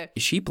tell you.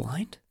 Is she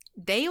blind?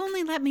 They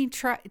only let me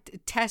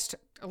test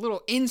a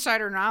little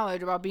insider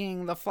knowledge about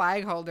being the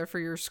flag holder for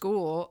your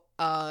school.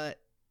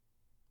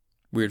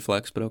 Weird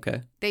flex, but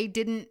okay. They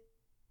didn't.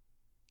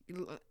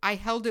 I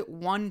held it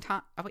one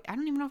time. I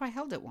don't even know if I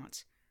held it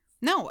once.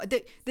 No,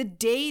 the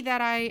day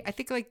that I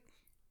think like.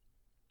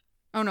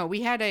 Oh no,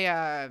 we had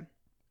a.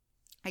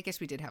 I guess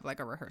we did have like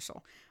a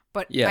rehearsal,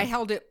 but I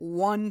held it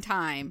one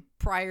time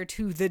prior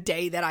to the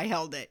day that I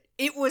held it.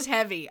 It was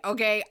heavy.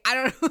 Okay, I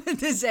don't know what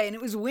to say, and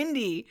it was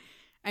windy.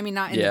 I mean,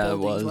 not in the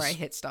buildings where I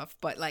hit stuff,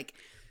 but like.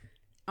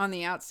 On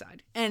the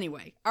outside.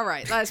 Anyway, all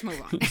right, let's move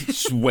on.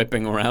 Just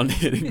whipping around,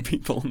 hitting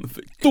people in the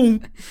face.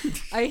 Boom.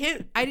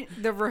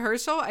 The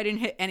rehearsal, I didn't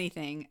hit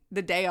anything.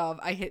 The day of,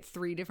 I hit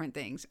 3 different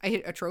things. I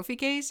hit a trophy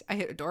case, I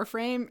hit a door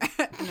frame,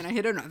 and then I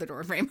hit another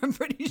door frame, I'm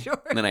pretty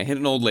sure. And then I hit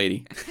an old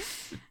lady.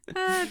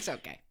 It's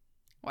okay.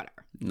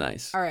 Whatever.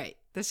 Nice. All right,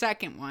 the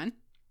second one.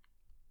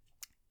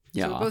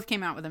 Yeah. So we both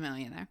came out with $1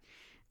 million there.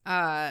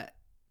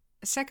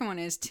 The second one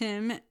is,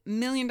 Tim, $1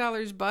 million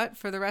but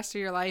for the rest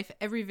of your life,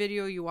 every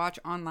video you watch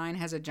online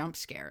has a jump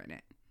scare in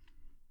it.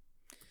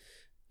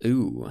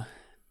 Ooh.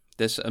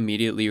 This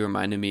immediately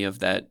reminded me of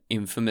that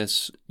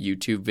infamous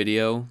YouTube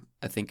video.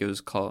 I think it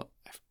was called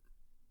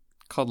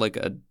like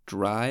a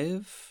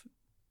drive?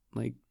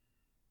 Like,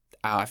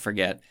 I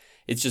forget.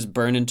 It's just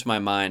burned into my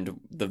mind,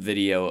 the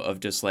video of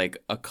just like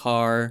a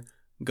car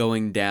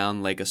going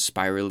down like a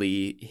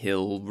spirally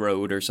hill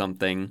road or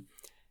something.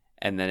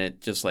 And then it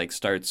just like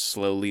starts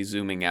slowly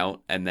zooming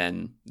out. And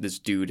then this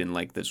dude in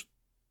like this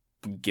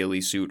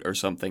ghillie suit or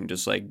something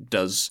just like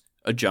does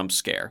a jump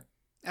scare.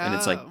 And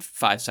it's like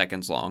 5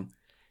 seconds long.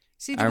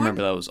 See, I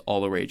remember that was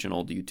all the rage in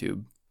old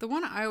YouTube. The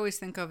one I always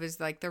think of is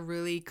like the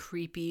really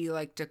creepy,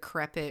 like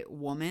decrepit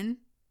woman.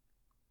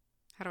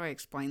 How do I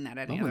explain that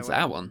any other way? What's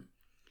that one?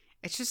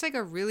 It's just like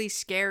a really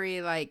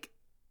scary, like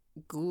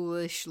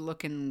ghoulish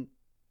looking,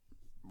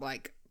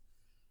 like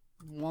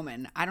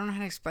woman. I don't know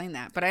how to explain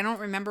that, but I don't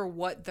remember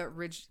what the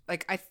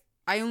like.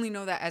 I only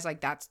know that as like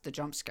that's the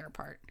jump scare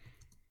part.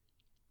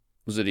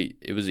 Was it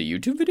was a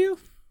YouTube video?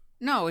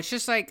 No, it's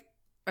just like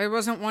it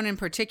wasn't one in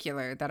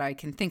particular that I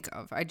can think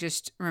of. I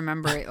just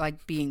remember it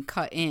like being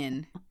cut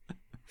in.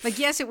 Like,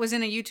 yes, it was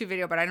in a YouTube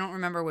video, but I don't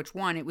remember which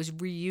one. It was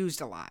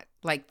reused a lot.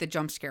 Like the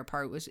jump scare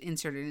part was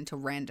inserted into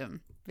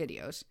random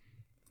videos.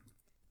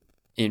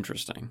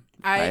 Interesting.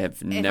 I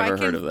have never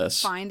heard of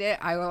this. If I can find it,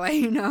 I will let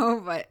you know.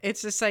 But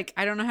it's just like,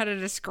 I don't know how to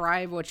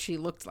describe what she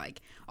looked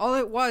like. All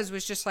it was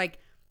just like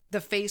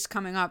the face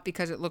coming up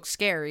because it looked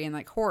scary and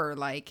like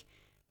horror-like.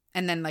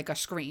 And then like a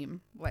scream.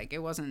 Like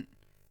it wasn't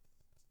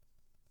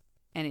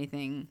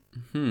anything.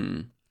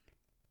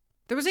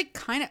 There was like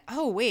kind of,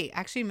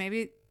 actually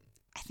maybe,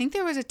 I think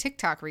there was a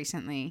TikTok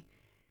recently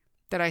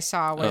that I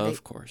saw where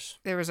of course.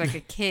 There was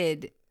like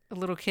a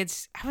little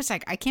kid's, I was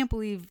like, I can't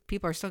believe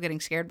people are still getting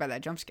scared by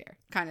that jump scare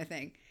kind of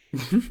thing. I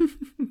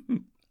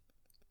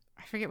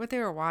forget what they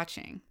were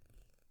watching.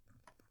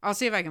 I'll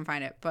see if I can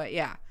find it, but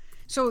yeah.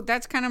 So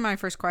that's kind of my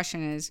first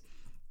question is,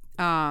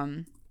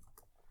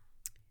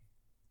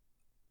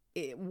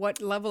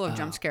 what level of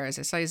jump scare is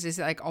this? Like, is this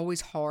like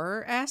always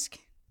horror-esque?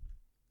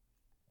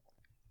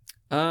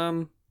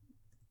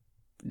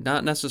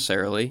 Not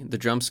necessarily. The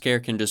jump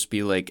scare can just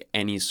be like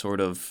any sort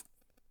of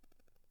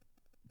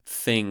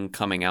thing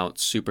coming out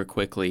super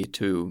quickly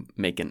to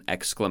make an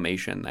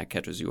exclamation that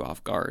catches you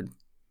off guard.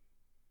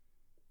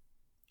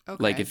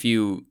 Okay. Like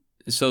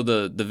so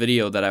the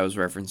video that I was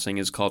referencing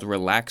is called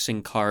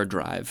Relaxing Car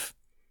Drive.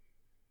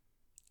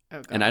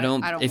 Okay. And I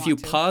don't if you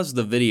pause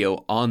the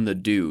video on the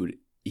dude,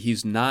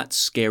 he's not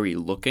scary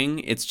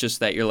looking. It's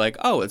just that you're like,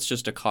 oh, it's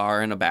just a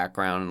car in a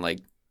background and like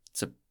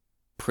it's a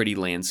pretty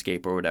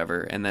landscape or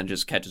whatever, and then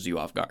just catches you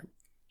off guard.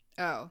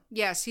 Oh,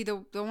 yeah. See,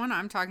 the one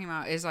I'm talking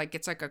about is like,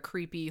 it's like a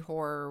creepy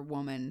horror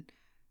woman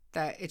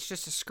that it's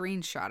just a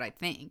screenshot, I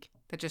think,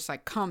 that just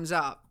like comes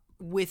up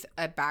with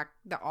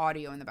the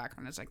audio in the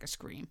background is like a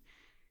scream.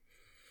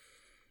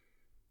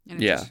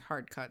 And it just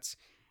hard cuts.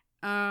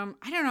 I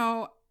don't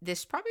know.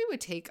 This probably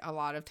would take a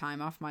lot of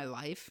time off my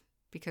life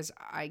because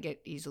I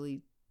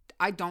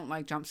don't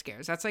like jump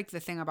scares. That's like the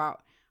thing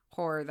about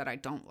horror that I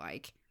don't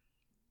like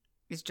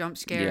is jump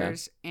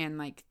scares and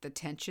like the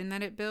tension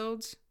that it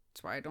builds.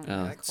 That's why I don't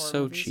really like horror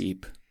so movies.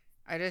 Cheap.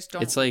 I just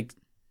don't. It's like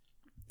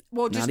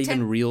just not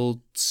even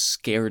real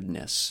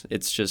scaredness.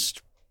 It's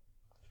just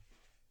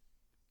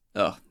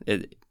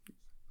it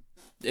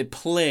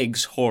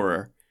plagues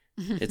horror.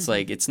 It's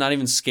like it's not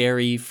even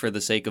scary for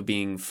the sake of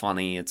being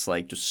funny. It's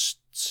like just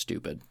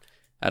stupid.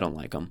 I don't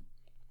like them.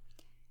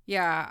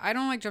 Yeah, I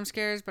don't like jump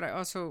scares, but I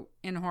also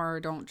in horror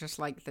don't just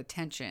like the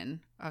tension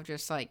of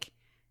just like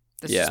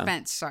the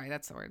suspense. Sorry,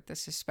 that's the word. The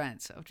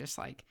suspense of just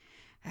like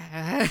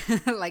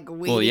like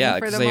waiting well, yeah,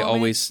 for the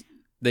because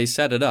they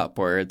set it up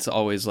where it's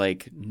always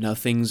like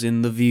nothing's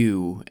in the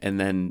view and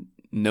then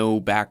no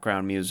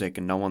background music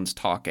and no one's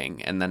talking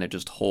and then it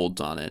just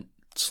holds on it,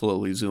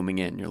 slowly zooming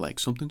in. You're like,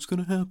 something's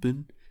gonna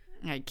happen.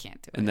 I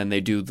can't do it. And then they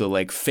do the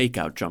like fake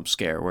out jump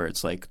scare where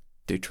it's like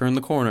they turn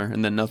the corner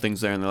and then nothing's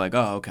there and they're like,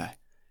 oh, okay.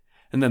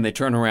 And then they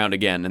turn around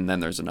again and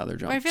then there's another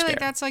jump scare. But I feel like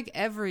that's like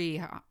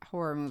every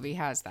horror movie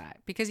has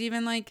that because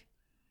even like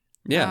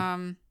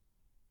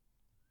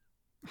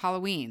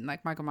Halloween,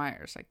 like Michael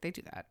Myers, like they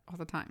do that all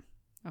the time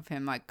of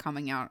him like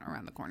coming out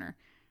around the corner.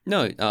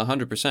 No,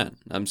 100%.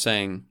 I'm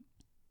saying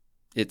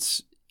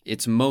it's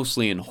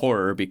mostly in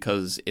horror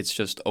because it's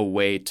just a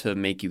way to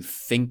make you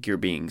think you're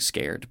being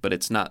scared, but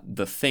it's not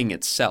the thing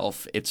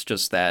itself. It's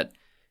just that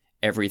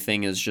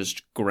everything is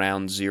just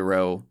ground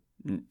zero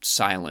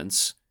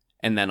silence,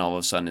 and then all of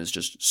a sudden it's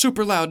just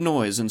super loud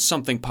noise and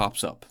something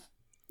pops up.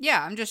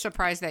 Yeah, I'm just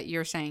surprised that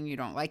you're saying you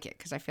don't like it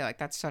because I feel like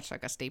that's such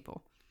like a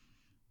staple.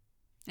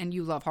 And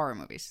you love horror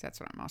movies. That's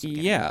what I'm also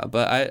getting. Yeah,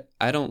 but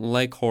I don't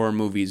like horror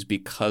movies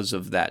because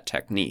of that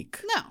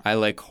technique. No. I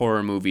like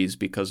horror movies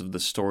because of the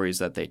stories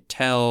that they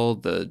tell,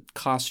 the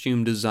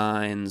costume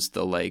designs,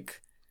 the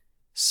like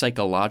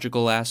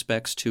psychological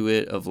aspects to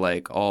it of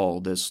like, oh,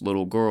 this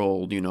little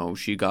girl, you know,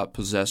 she got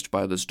possessed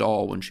by this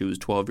doll when she was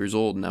 12 years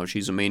old and now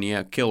she's a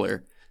maniac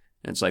killer.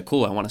 And it's like,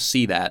 cool, I want to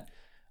see that.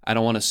 I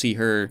don't want to see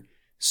her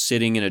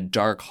sitting in a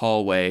dark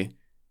hallway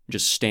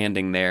just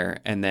standing there,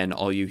 and then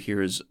all you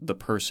hear is the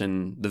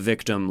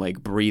victim,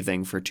 like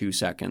breathing for 2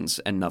 seconds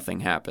and nothing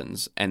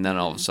happens. And then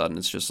all of a sudden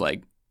it's just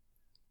like,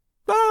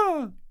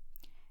 ah!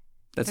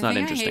 That's not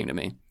interesting to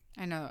me.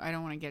 I know I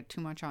don't want to get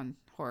too much on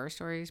horror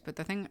stories, but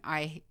the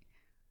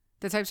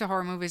types of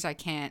horror movies I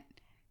can't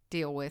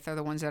deal with are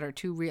the ones that are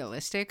too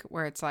realistic,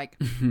 where it's like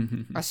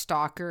a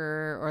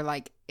stalker or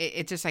like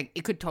it's just like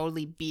it could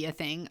totally be a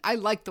thing. I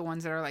like the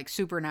ones that are like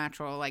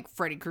supernatural, like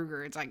Freddy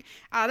Krueger. It's like,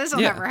 this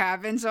will never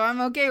happen, so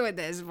I'm okay with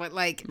this. But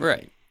like,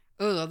 right?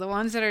 Oh, the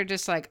ones that are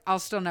just like, I'll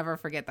still never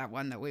forget that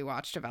one that we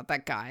watched about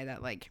that guy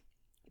that like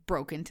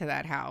broke into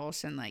that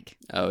house and like,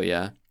 oh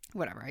yeah,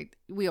 whatever.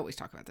 We always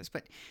talk about this,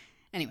 but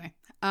anyway.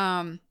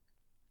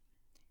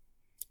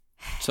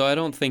 So I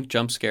don't think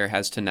jump scare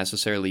has to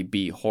necessarily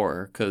be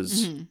horror,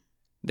 because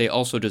they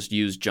also just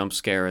use jump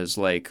scare as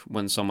like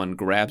when someone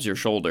grabs your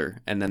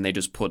shoulder and then they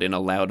just put in a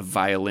loud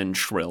violin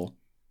shrill.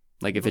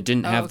 Like if it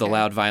didn't have the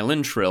loud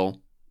violin shrill,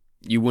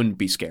 you wouldn't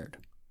be scared.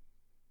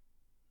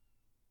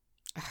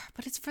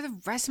 But it's for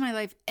the rest of my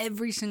life.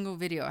 Every single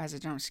video has a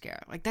jump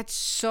scare. Like that's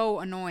so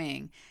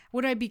annoying.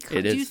 Would I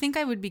become? Do you think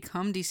I would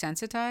become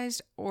desensitized,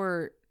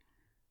 or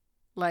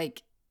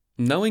like?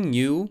 Knowing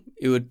you,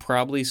 it would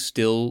probably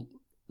still.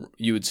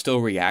 You would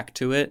still react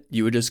to it.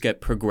 You would just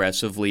get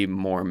progressively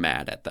more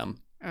mad at them.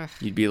 Ugh.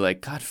 You'd be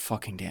like, God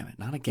fucking damn it,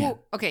 not again.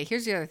 Well, okay,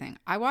 here's the other thing.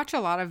 I watch a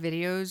lot of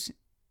videos,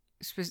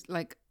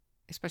 like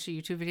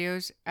especially YouTube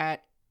videos,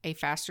 at a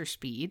faster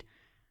speed.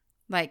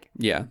 Like,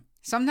 yeah.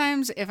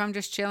 Sometimes if I'm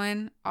just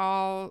chilling,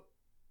 I'll,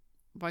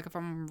 like if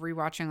I'm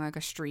rewatching like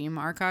a stream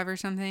archive or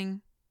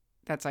something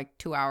that's like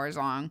 2 hours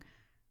long,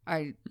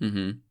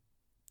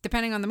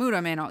 depending on the mood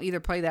I'm in, I'll either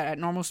play that at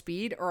normal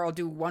speed or I'll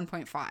do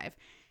 1.5.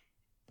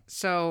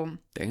 So,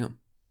 damn.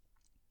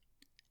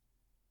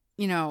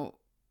 You know,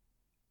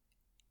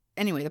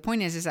 anyway, the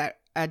point is that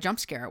a jump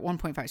scare at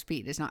 1.5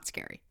 speed is not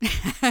scary.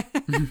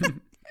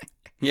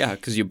 Yeah,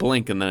 because you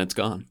blink and then it's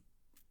gone.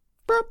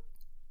 Burp.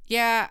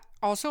 Yeah.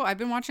 Also, I've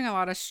been watching a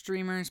lot of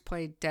streamers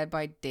play Dead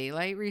by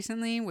Daylight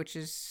recently, which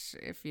is,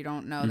 if you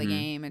don't know the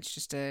game, it's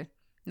just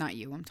not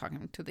you, I'm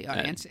talking to the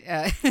audience.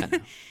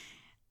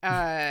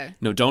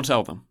 No, don't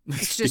tell them.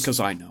 It's just because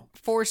I know.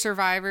 4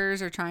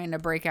 survivors are trying to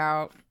break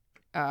out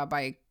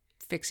by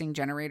fixing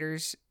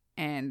generators,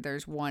 and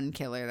there's one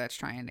killer that's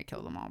trying to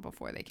kill them all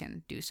before they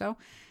can do so.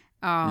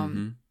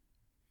 And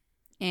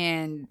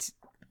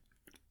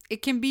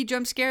it can be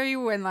jump scary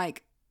when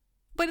like,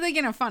 but like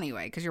in a funny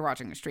way because you're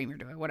watching a streamer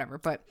do it, whatever.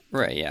 But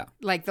right, yeah,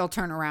 like they'll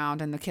turn around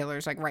and the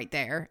killer's like right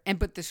there,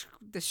 but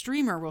the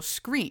streamer will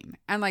scream,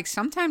 and like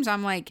sometimes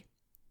I'm like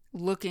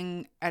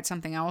looking at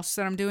something else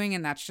that I'm doing,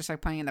 and that's just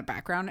like playing in the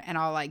background, and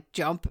I'll like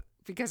jump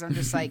because I'm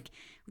just like,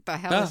 what the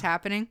hell is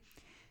happening?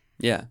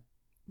 Yeah.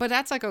 But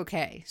that's like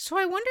okay. So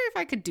I wonder if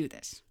I could do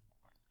this.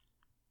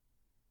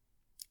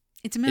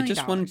 It's $1 million. It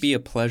just wouldn't be a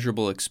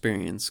pleasurable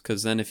experience,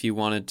 because then if you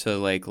wanted to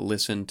like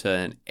listen to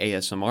an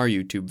ASMR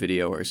YouTube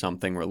video or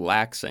something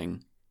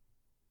relaxing,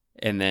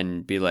 and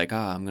then be like,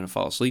 I'm gonna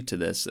fall asleep to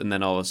this, and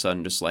then all of a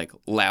sudden just like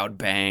loud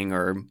bang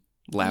or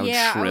loud shrill.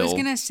 Yeah, I was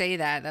gonna say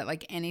that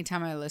like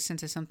anytime I listen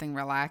to something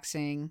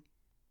relaxing,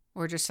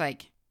 or just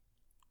like,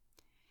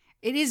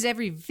 it is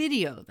every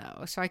video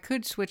though, so I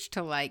could switch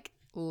to like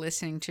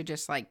listening to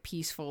just like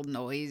peaceful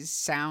noise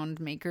sound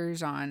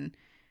makers on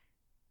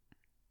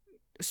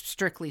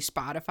strictly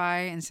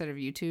Spotify instead of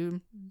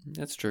YouTube.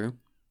 That's true.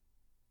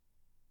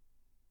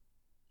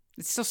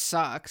 It still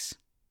sucks.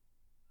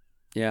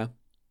 Yeah.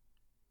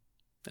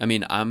 I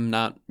mean, I'm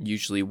not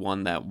usually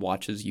one that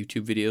watches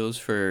YouTube videos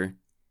for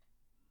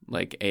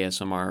like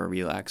ASMR or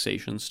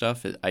relaxation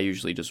stuff. I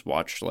usually just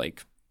watch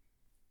like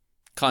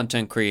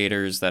content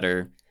creators that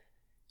are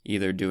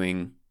either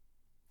doing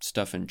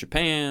stuff in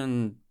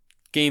Japan,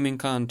 gaming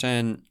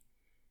content,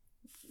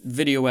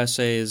 video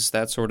essays,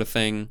 that sort of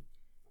thing.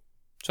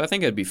 So I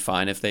think it'd be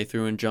fine if they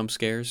threw in jump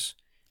scares.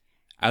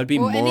 I would be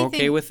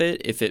okay with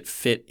it if it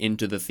fit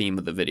into the theme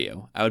of the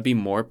video. I would be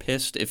more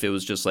pissed if it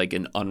was just like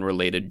an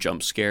unrelated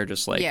jump scare,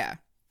 just like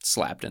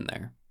slapped in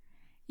there.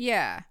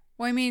 Yeah.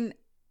 Well, I mean,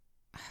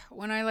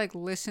 when I like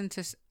listen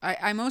to,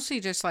 I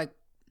mostly just like,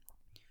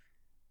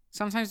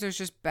 sometimes there's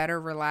just better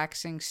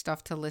relaxing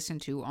stuff to listen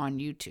to on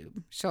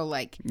YouTube. So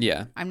like,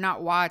 yeah, I'm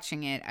not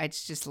watching it.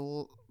 It's just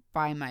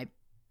by my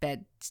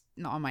bed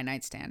on my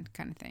nightstand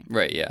kind of thing.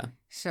 Right. Yeah.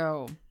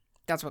 So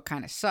that's what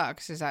kind of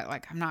sucks, is that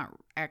like I'm not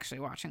actually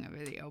watching a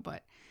video,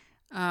 but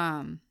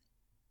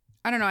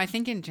I don't know. I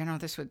think in general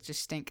this would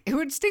just stink. It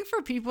would stink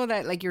for people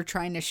that like you're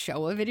trying to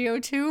show a video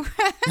to.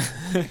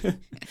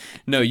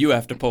 No, you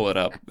have to pull it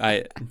up.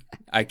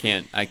 I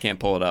can't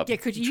pull it up. Yeah,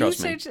 could you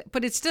Trust me.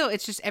 But it's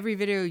just every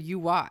video you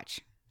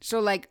watch.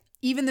 So like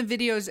even the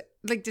videos,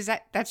 like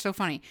that's so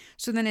funny.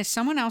 So then if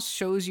someone else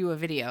shows you a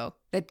video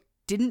that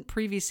didn't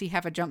previously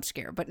have a jump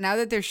scare, but now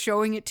that they're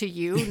showing it to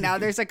you, now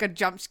there's like a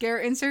jump scare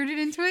inserted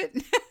into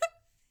it.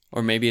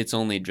 Or maybe it's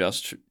only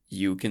just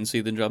you can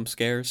see the jump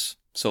scares.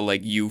 So,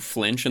 like, you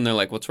flinch and they're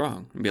like, what's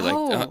wrong? And be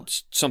like,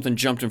 something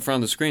jumped in front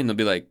of the screen. They'll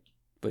be like,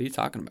 what are you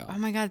talking about? Oh,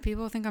 my God.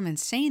 People think I'm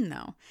insane,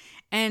 though.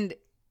 And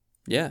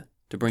yeah,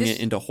 to bring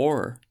it into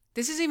horror.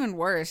 This is even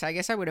worse. I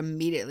guess I would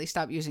immediately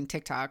stop using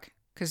TikTok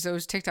because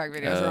those TikTok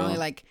videos are only,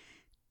 like,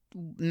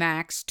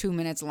 max 2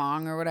 minutes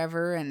long or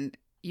whatever. And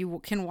you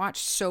can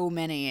watch so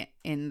many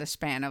in the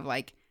span of,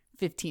 like,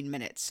 15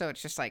 minutes. So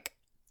it's just like,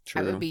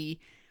 True. I would be...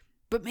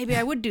 But maybe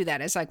I would do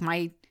that as, like,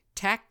 my...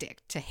 tactic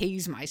to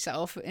haze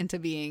myself into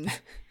being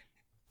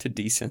to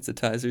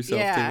desensitize yourself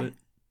to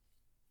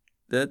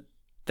it.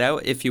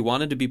 That if you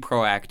wanted to be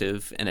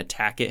proactive and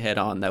attack it head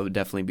on, that would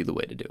definitely be the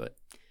way to do it.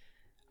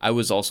 I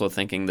was also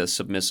thinking the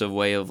submissive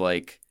way of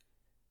like,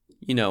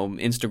 you know,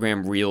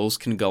 Instagram Reels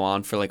can go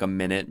on for like a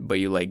minute, but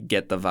you like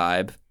get the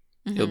vibe.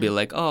 Mm-hmm. It'll be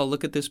like, oh,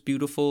 look at this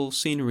beautiful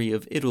scenery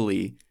of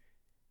Italy.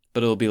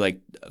 But it'll be like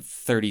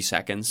 30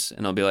 seconds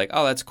and I'll be like,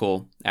 oh, that's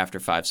cool after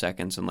 5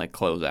 seconds and like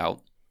close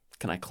out.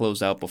 Can I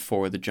close out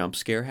before the jump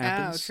scare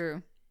happens? Oh,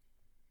 true.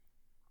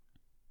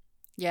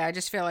 Yeah, I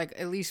just feel like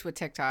at least with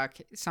TikTok,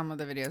 some of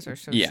the videos are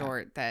so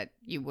short that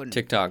you wouldn't.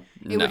 TikTok,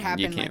 it would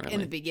happen like really. In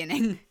the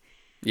beginning.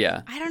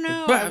 Yeah. I don't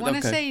know. I want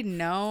to say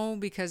no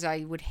because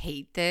I would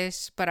hate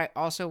this, but I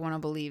also want to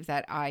believe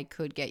that I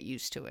could get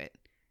used to it.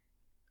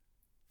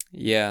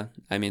 Yeah,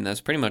 I mean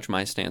that's pretty much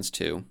my stance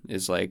too.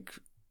 Is like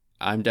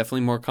I'm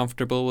definitely more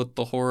comfortable with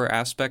the horror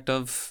aspect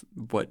of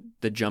what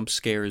the jump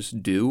scares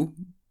do.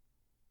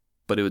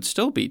 But it would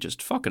still be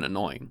just fucking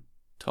annoying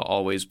to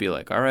always be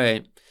like, all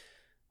right,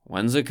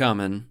 when's it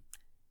coming?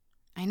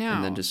 I know.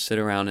 And then just sit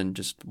around and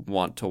just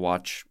want to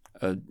watch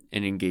an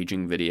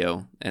engaging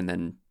video and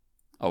then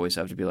always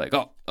have to be like,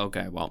 oh,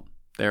 okay, well,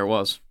 there it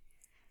was.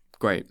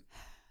 Great.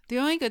 The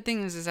only good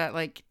thing is that,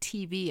 like,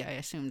 TV, I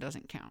assume,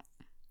 doesn't count.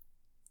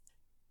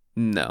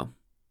 No.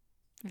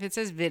 If it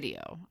says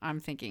video, I'm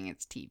thinking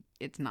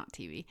it's not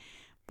TV.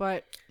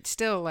 But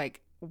still,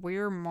 like,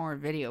 we're more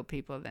video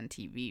people than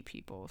TV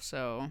people,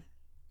 so...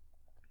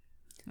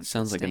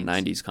 Sounds like a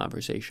 90s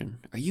conversation.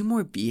 Are you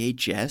more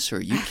VHS or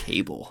are you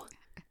cable?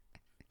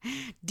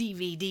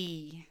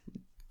 DVD,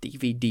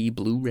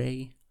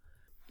 Blu-ray.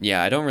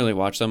 Yeah, I don't really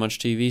watch that much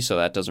TV, so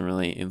that doesn't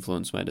really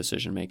influence my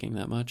decision making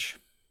that much.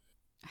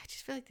 I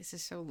just feel like this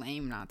is so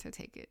lame not to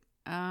take it.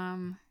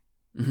 I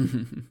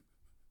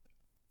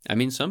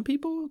mean, some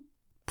people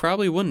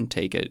probably wouldn't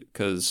take it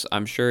because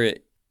I'm sure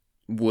it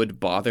would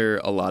bother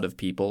a lot of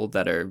people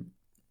that are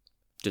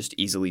just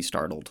easily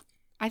startled.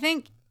 I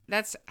think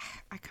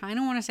I kind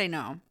of want to say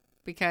no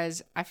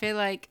because I feel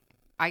like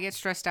I get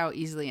stressed out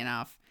easily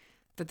enough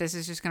that this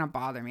is just going to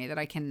bother me that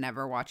I can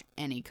never watch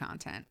any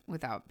content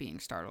without being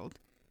startled.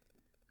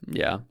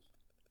 Yeah.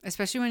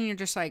 Especially when you're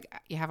just like,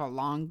 you have a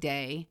long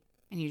day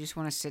and you just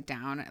want to sit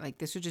down. Like,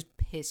 this would just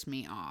piss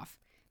me off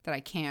that I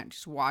can't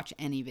just watch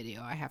any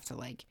video. I have to,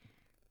 like,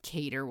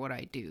 cater what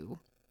I do.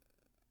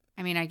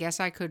 I mean, I guess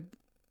I could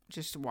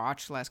just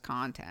watch less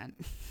content,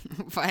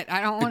 but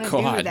I don't want to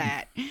do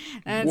that.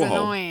 That's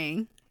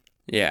annoying.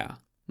 Yeah.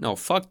 No,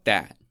 fuck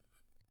that.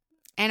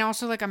 And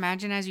also, like,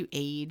 imagine as you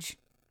age,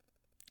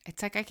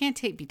 it's like I can't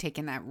be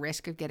taking that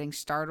risk of getting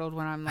startled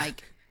when I'm,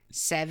 like,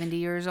 70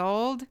 years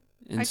old.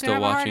 And still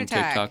watching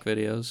TikTok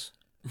videos.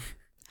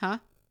 Huh?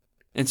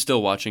 And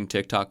still watching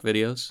TikTok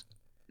videos.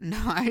 No,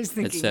 I was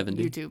thinking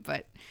YouTube,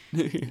 but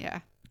yeah.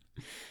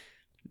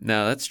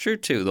 No, that's true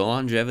too. The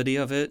longevity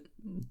of it,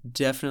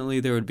 definitely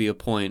there would be a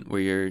point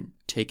where you're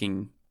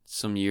taking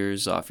some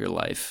years off your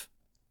life.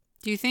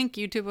 Do you think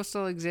YouTube will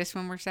still exist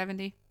when we're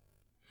 70?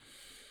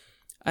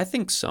 I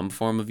think some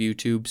form of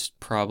YouTube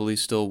probably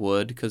still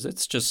would, because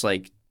it's just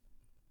like,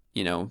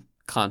 you know,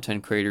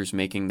 content creators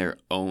making their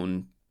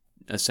own,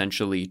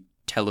 essentially,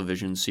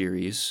 television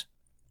series.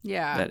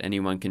 Yeah. That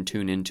anyone can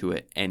tune into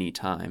at any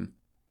time.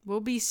 We'll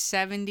be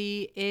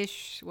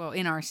 70-ish, well,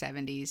 in our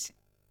 70s,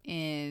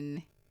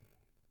 in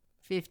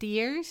 50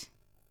 years?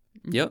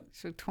 Yep.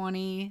 So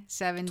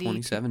 2070.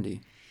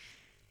 2070.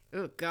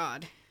 Oh,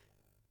 God.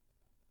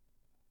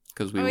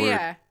 Because we were...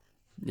 Yeah.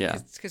 Yeah.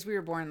 It's because we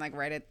were born, like,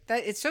 right at...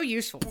 that. It's so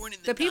useful.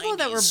 The people 90s.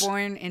 That were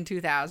born in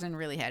 2000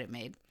 really had it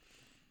made.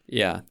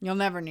 Yeah. You'll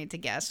never need to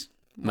guess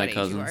what my age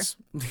cousins.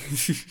 You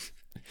are.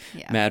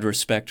 Yeah. Mad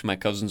respect. My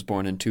cousin's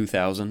born in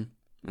 2000.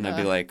 And I'd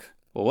be like,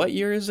 well, what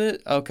year is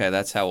it? Okay,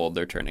 that's how old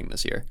they're turning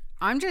this year.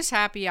 I'm just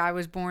happy I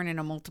was born in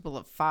a multiple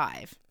of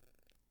 5.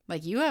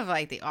 Like, you have,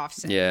 like, the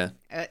offset. Yeah.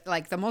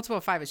 Like, the multiple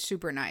of 5 is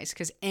super nice,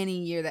 because any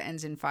year that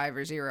ends in 5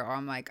 or 0,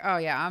 I'm like, oh,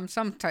 yeah, I'm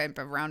some type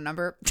of round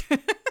number.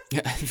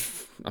 Yeah,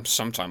 I'm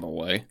some time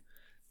away.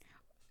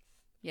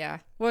 Yeah.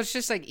 Well, it's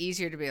just, like,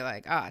 easier to be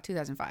like,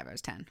 2005, I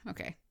was 10.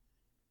 Okay.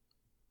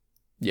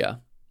 Yeah.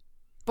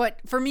 But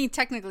for me,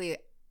 technically,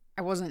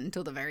 I wasn't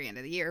until the very end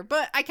of the year,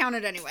 but I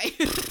counted anyway.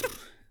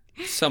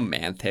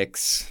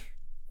 Semantics.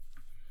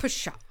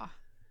 Pshaw.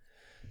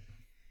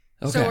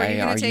 Okay, so are you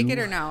going to take it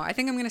or no? I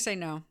think I'm going to say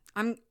no.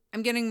 I'm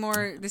getting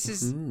more. This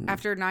is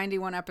after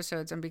 91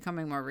 episodes. I'm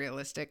becoming more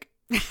realistic.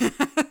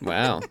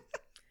 Wow.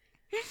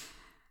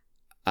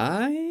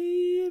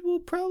 I will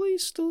probably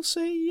still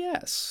say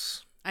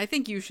yes. I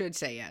think you should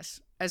say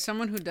yes. As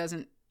someone who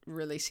doesn't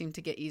really seem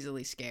to get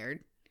easily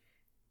scared,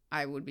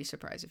 I would be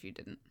surprised if you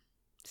didn't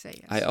say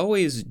yes. I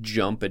always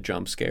jump at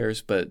jump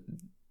scares, but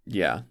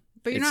yeah.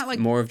 But you're not like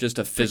more of just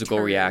a physical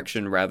perturbed.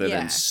 Reaction rather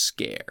than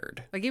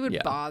scared. Like it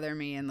would bother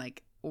me and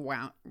like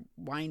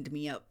wind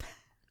me up.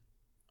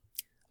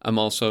 I'm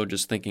also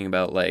just thinking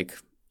about like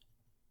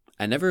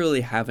I never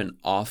really have an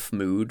off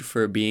mood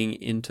for being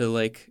into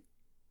like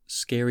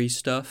scary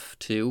stuff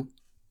too.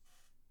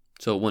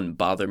 So it wouldn't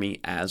bother me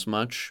as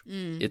much.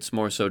 It's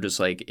more so just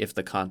like if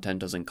the content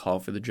doesn't call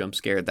for the jump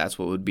scare, that's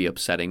what would be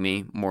upsetting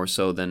me more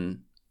so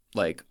than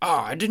like,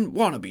 I didn't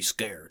want to be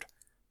scared.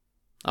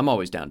 I'm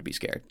always down to be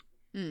scared.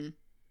 I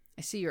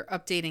see you're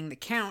updating the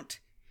count.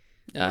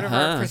 Whatever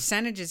our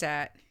percentage is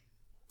at,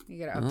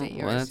 you gotta update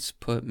yours. Let's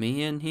put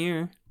me in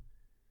here.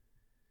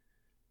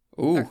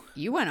 Ooh.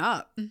 You went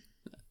up.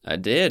 I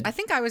did. I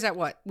think I was at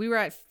what? We were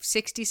at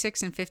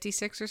 66 and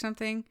 56 or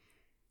something.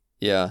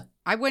 Yeah.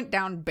 I went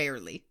down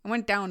barely. I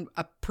went down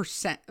a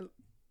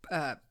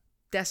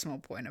decimal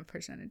point of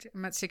percentage.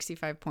 I'm at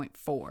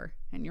 65.4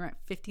 and you're at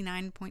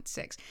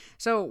 59.6.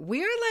 So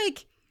we're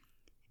like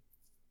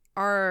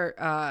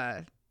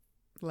our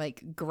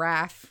like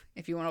graph,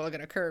 if you want to look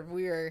at a curve,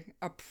 we are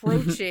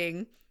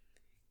approaching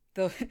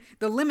the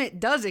limit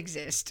does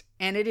exist,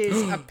 and it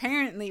is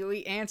apparently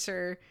we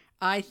answer,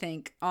 I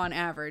think, on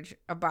average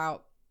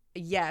about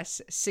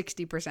yes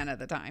 60% of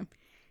the time.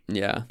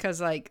 Yeah.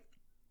 Because like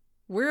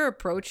we're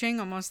approaching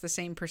almost the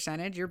same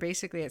percentage. You're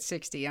basically at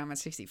 60. I'm at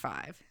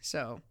 65.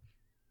 So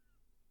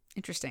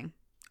interesting.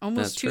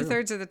 Almost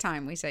 2/3 of the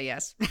time we say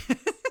yes.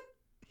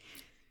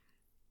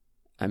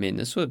 I mean,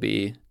 this would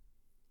be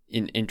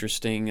an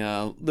interesting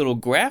little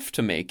graph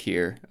to make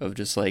here of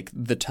just like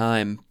the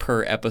time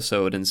per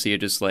episode and see it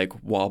just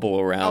like wobble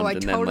around. Oh, I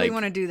and totally then, like,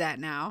 want to do that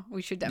now.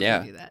 We should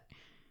definitely do that.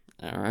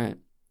 All right.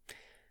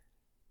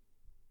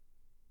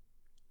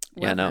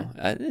 Yeah, no,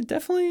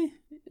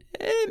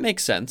 it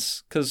makes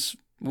sense because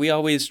we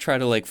always try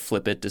to like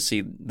flip it to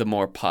see the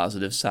more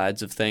positive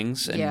sides of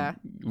things. And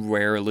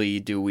rarely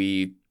do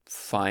we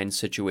find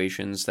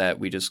situations that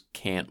we just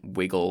can't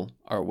wiggle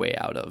our way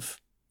out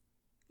of.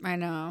 I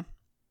know.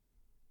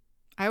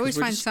 I always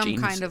find some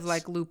kind of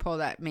like loophole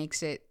that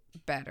makes it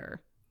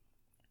better.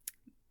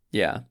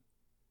 Yeah.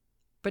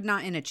 But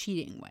not in a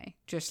cheating way.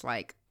 Just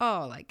like,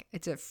 like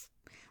it's a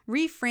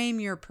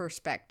reframe your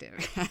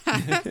perspective.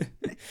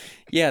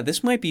 Yeah,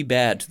 this might be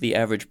bad to the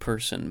average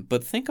person,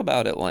 but think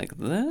about it like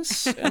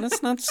this, and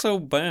it's not so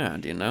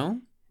bad, you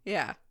know?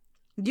 Yeah.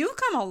 You've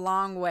come a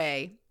long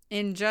way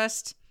in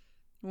just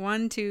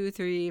 1, 2,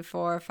 3,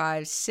 4,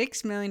 5,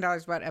 $6 million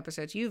about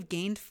episodes. You've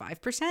gained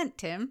 5%,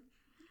 Tim.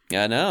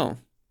 Yeah, I know.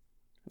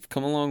 I've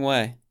come a long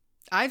way.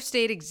 I've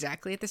stayed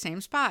exactly at the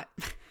same spot.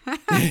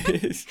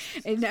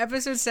 In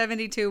episode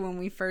 72, when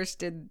we first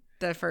did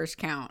the first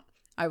count,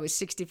 I was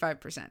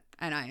 65%,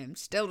 and I am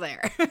still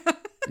there.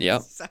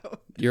 Yep. So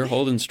you're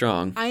holding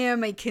strong. I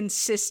am a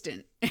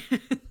consistent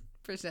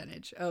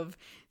percentage of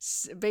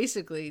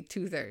basically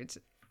 2/3.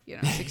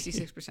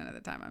 66% of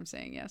the time I'm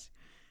saying yes.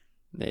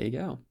 There you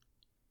go.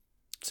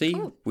 See,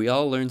 we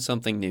all learned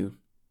something new.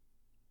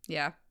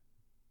 Yeah.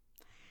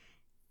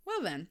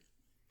 Well then,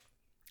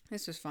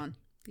 this was fun.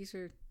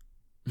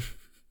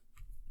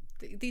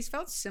 These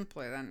felt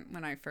simpler than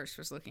when I first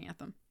was looking at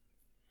them.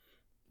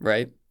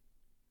 Right.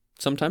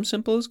 Sometimes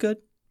simple is good.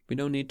 We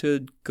don't need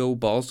to go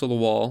balls to the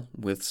wall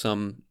with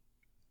some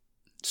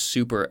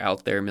super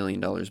out there $1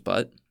 million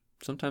butt.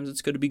 Sometimes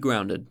it's good to be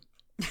grounded.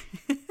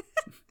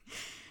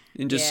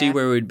 And just see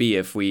where we'd be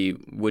if we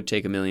would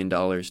take $1 million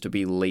to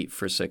be late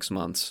for 6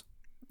 months.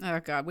 Oh,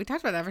 God. We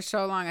talked about that for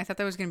so long. I thought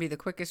that was going to be the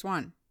quickest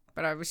one.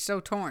 But I was so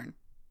torn.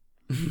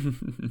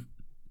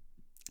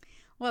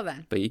 Well,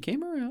 then. But you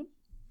came around.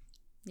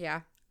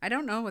 Yeah. I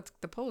don't know what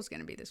the poll is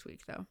going to be this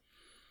week, though.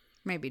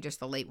 Maybe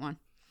just the late one.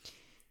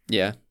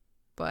 Yeah.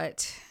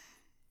 But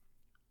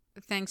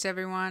thanks,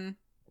 everyone.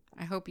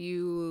 I hope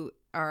you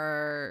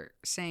are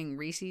saying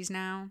Reese's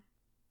now.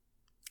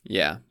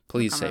 Yeah.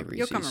 Please say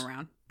Reese's. You'll come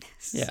around.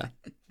 Yeah.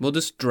 We'll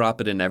just drop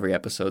it in every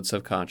episode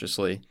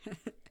subconsciously.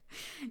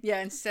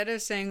 Yeah. Instead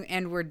of saying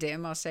and we're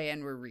dim, I'll say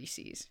and we're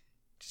Reese's.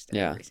 Just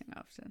every single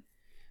episode.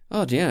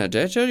 Oh, Deanna,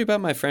 did I tell you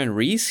about my friend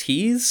Reese?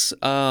 He's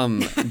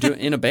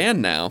in a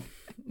band now.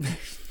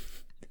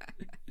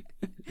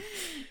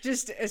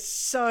 Just a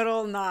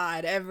subtle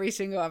nod every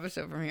single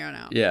episode from here on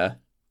out. Yeah.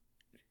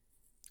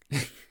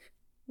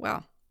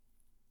 Well,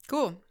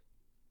 cool.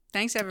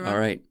 Thanks, everyone. All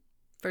right.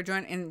 For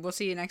joining, and we'll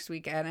see you next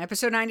week at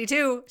episode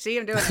 92. See,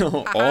 I'm doing it.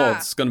 Oh,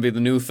 it's going to be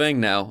the new thing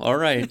now. All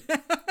right.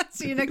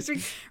 See you next week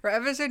for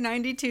episode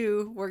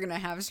 92. We're going to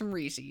have some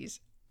Reese's.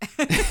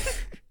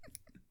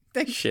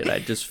 Shit, I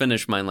just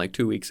finished mine like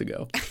 2 weeks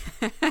ago.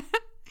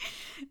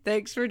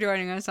 Thanks for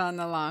joining us on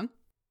the long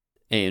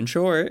and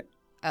short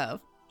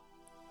of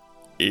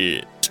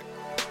it.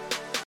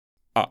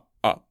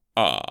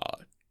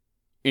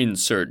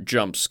 Insert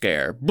jump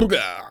scare.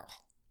 Booga!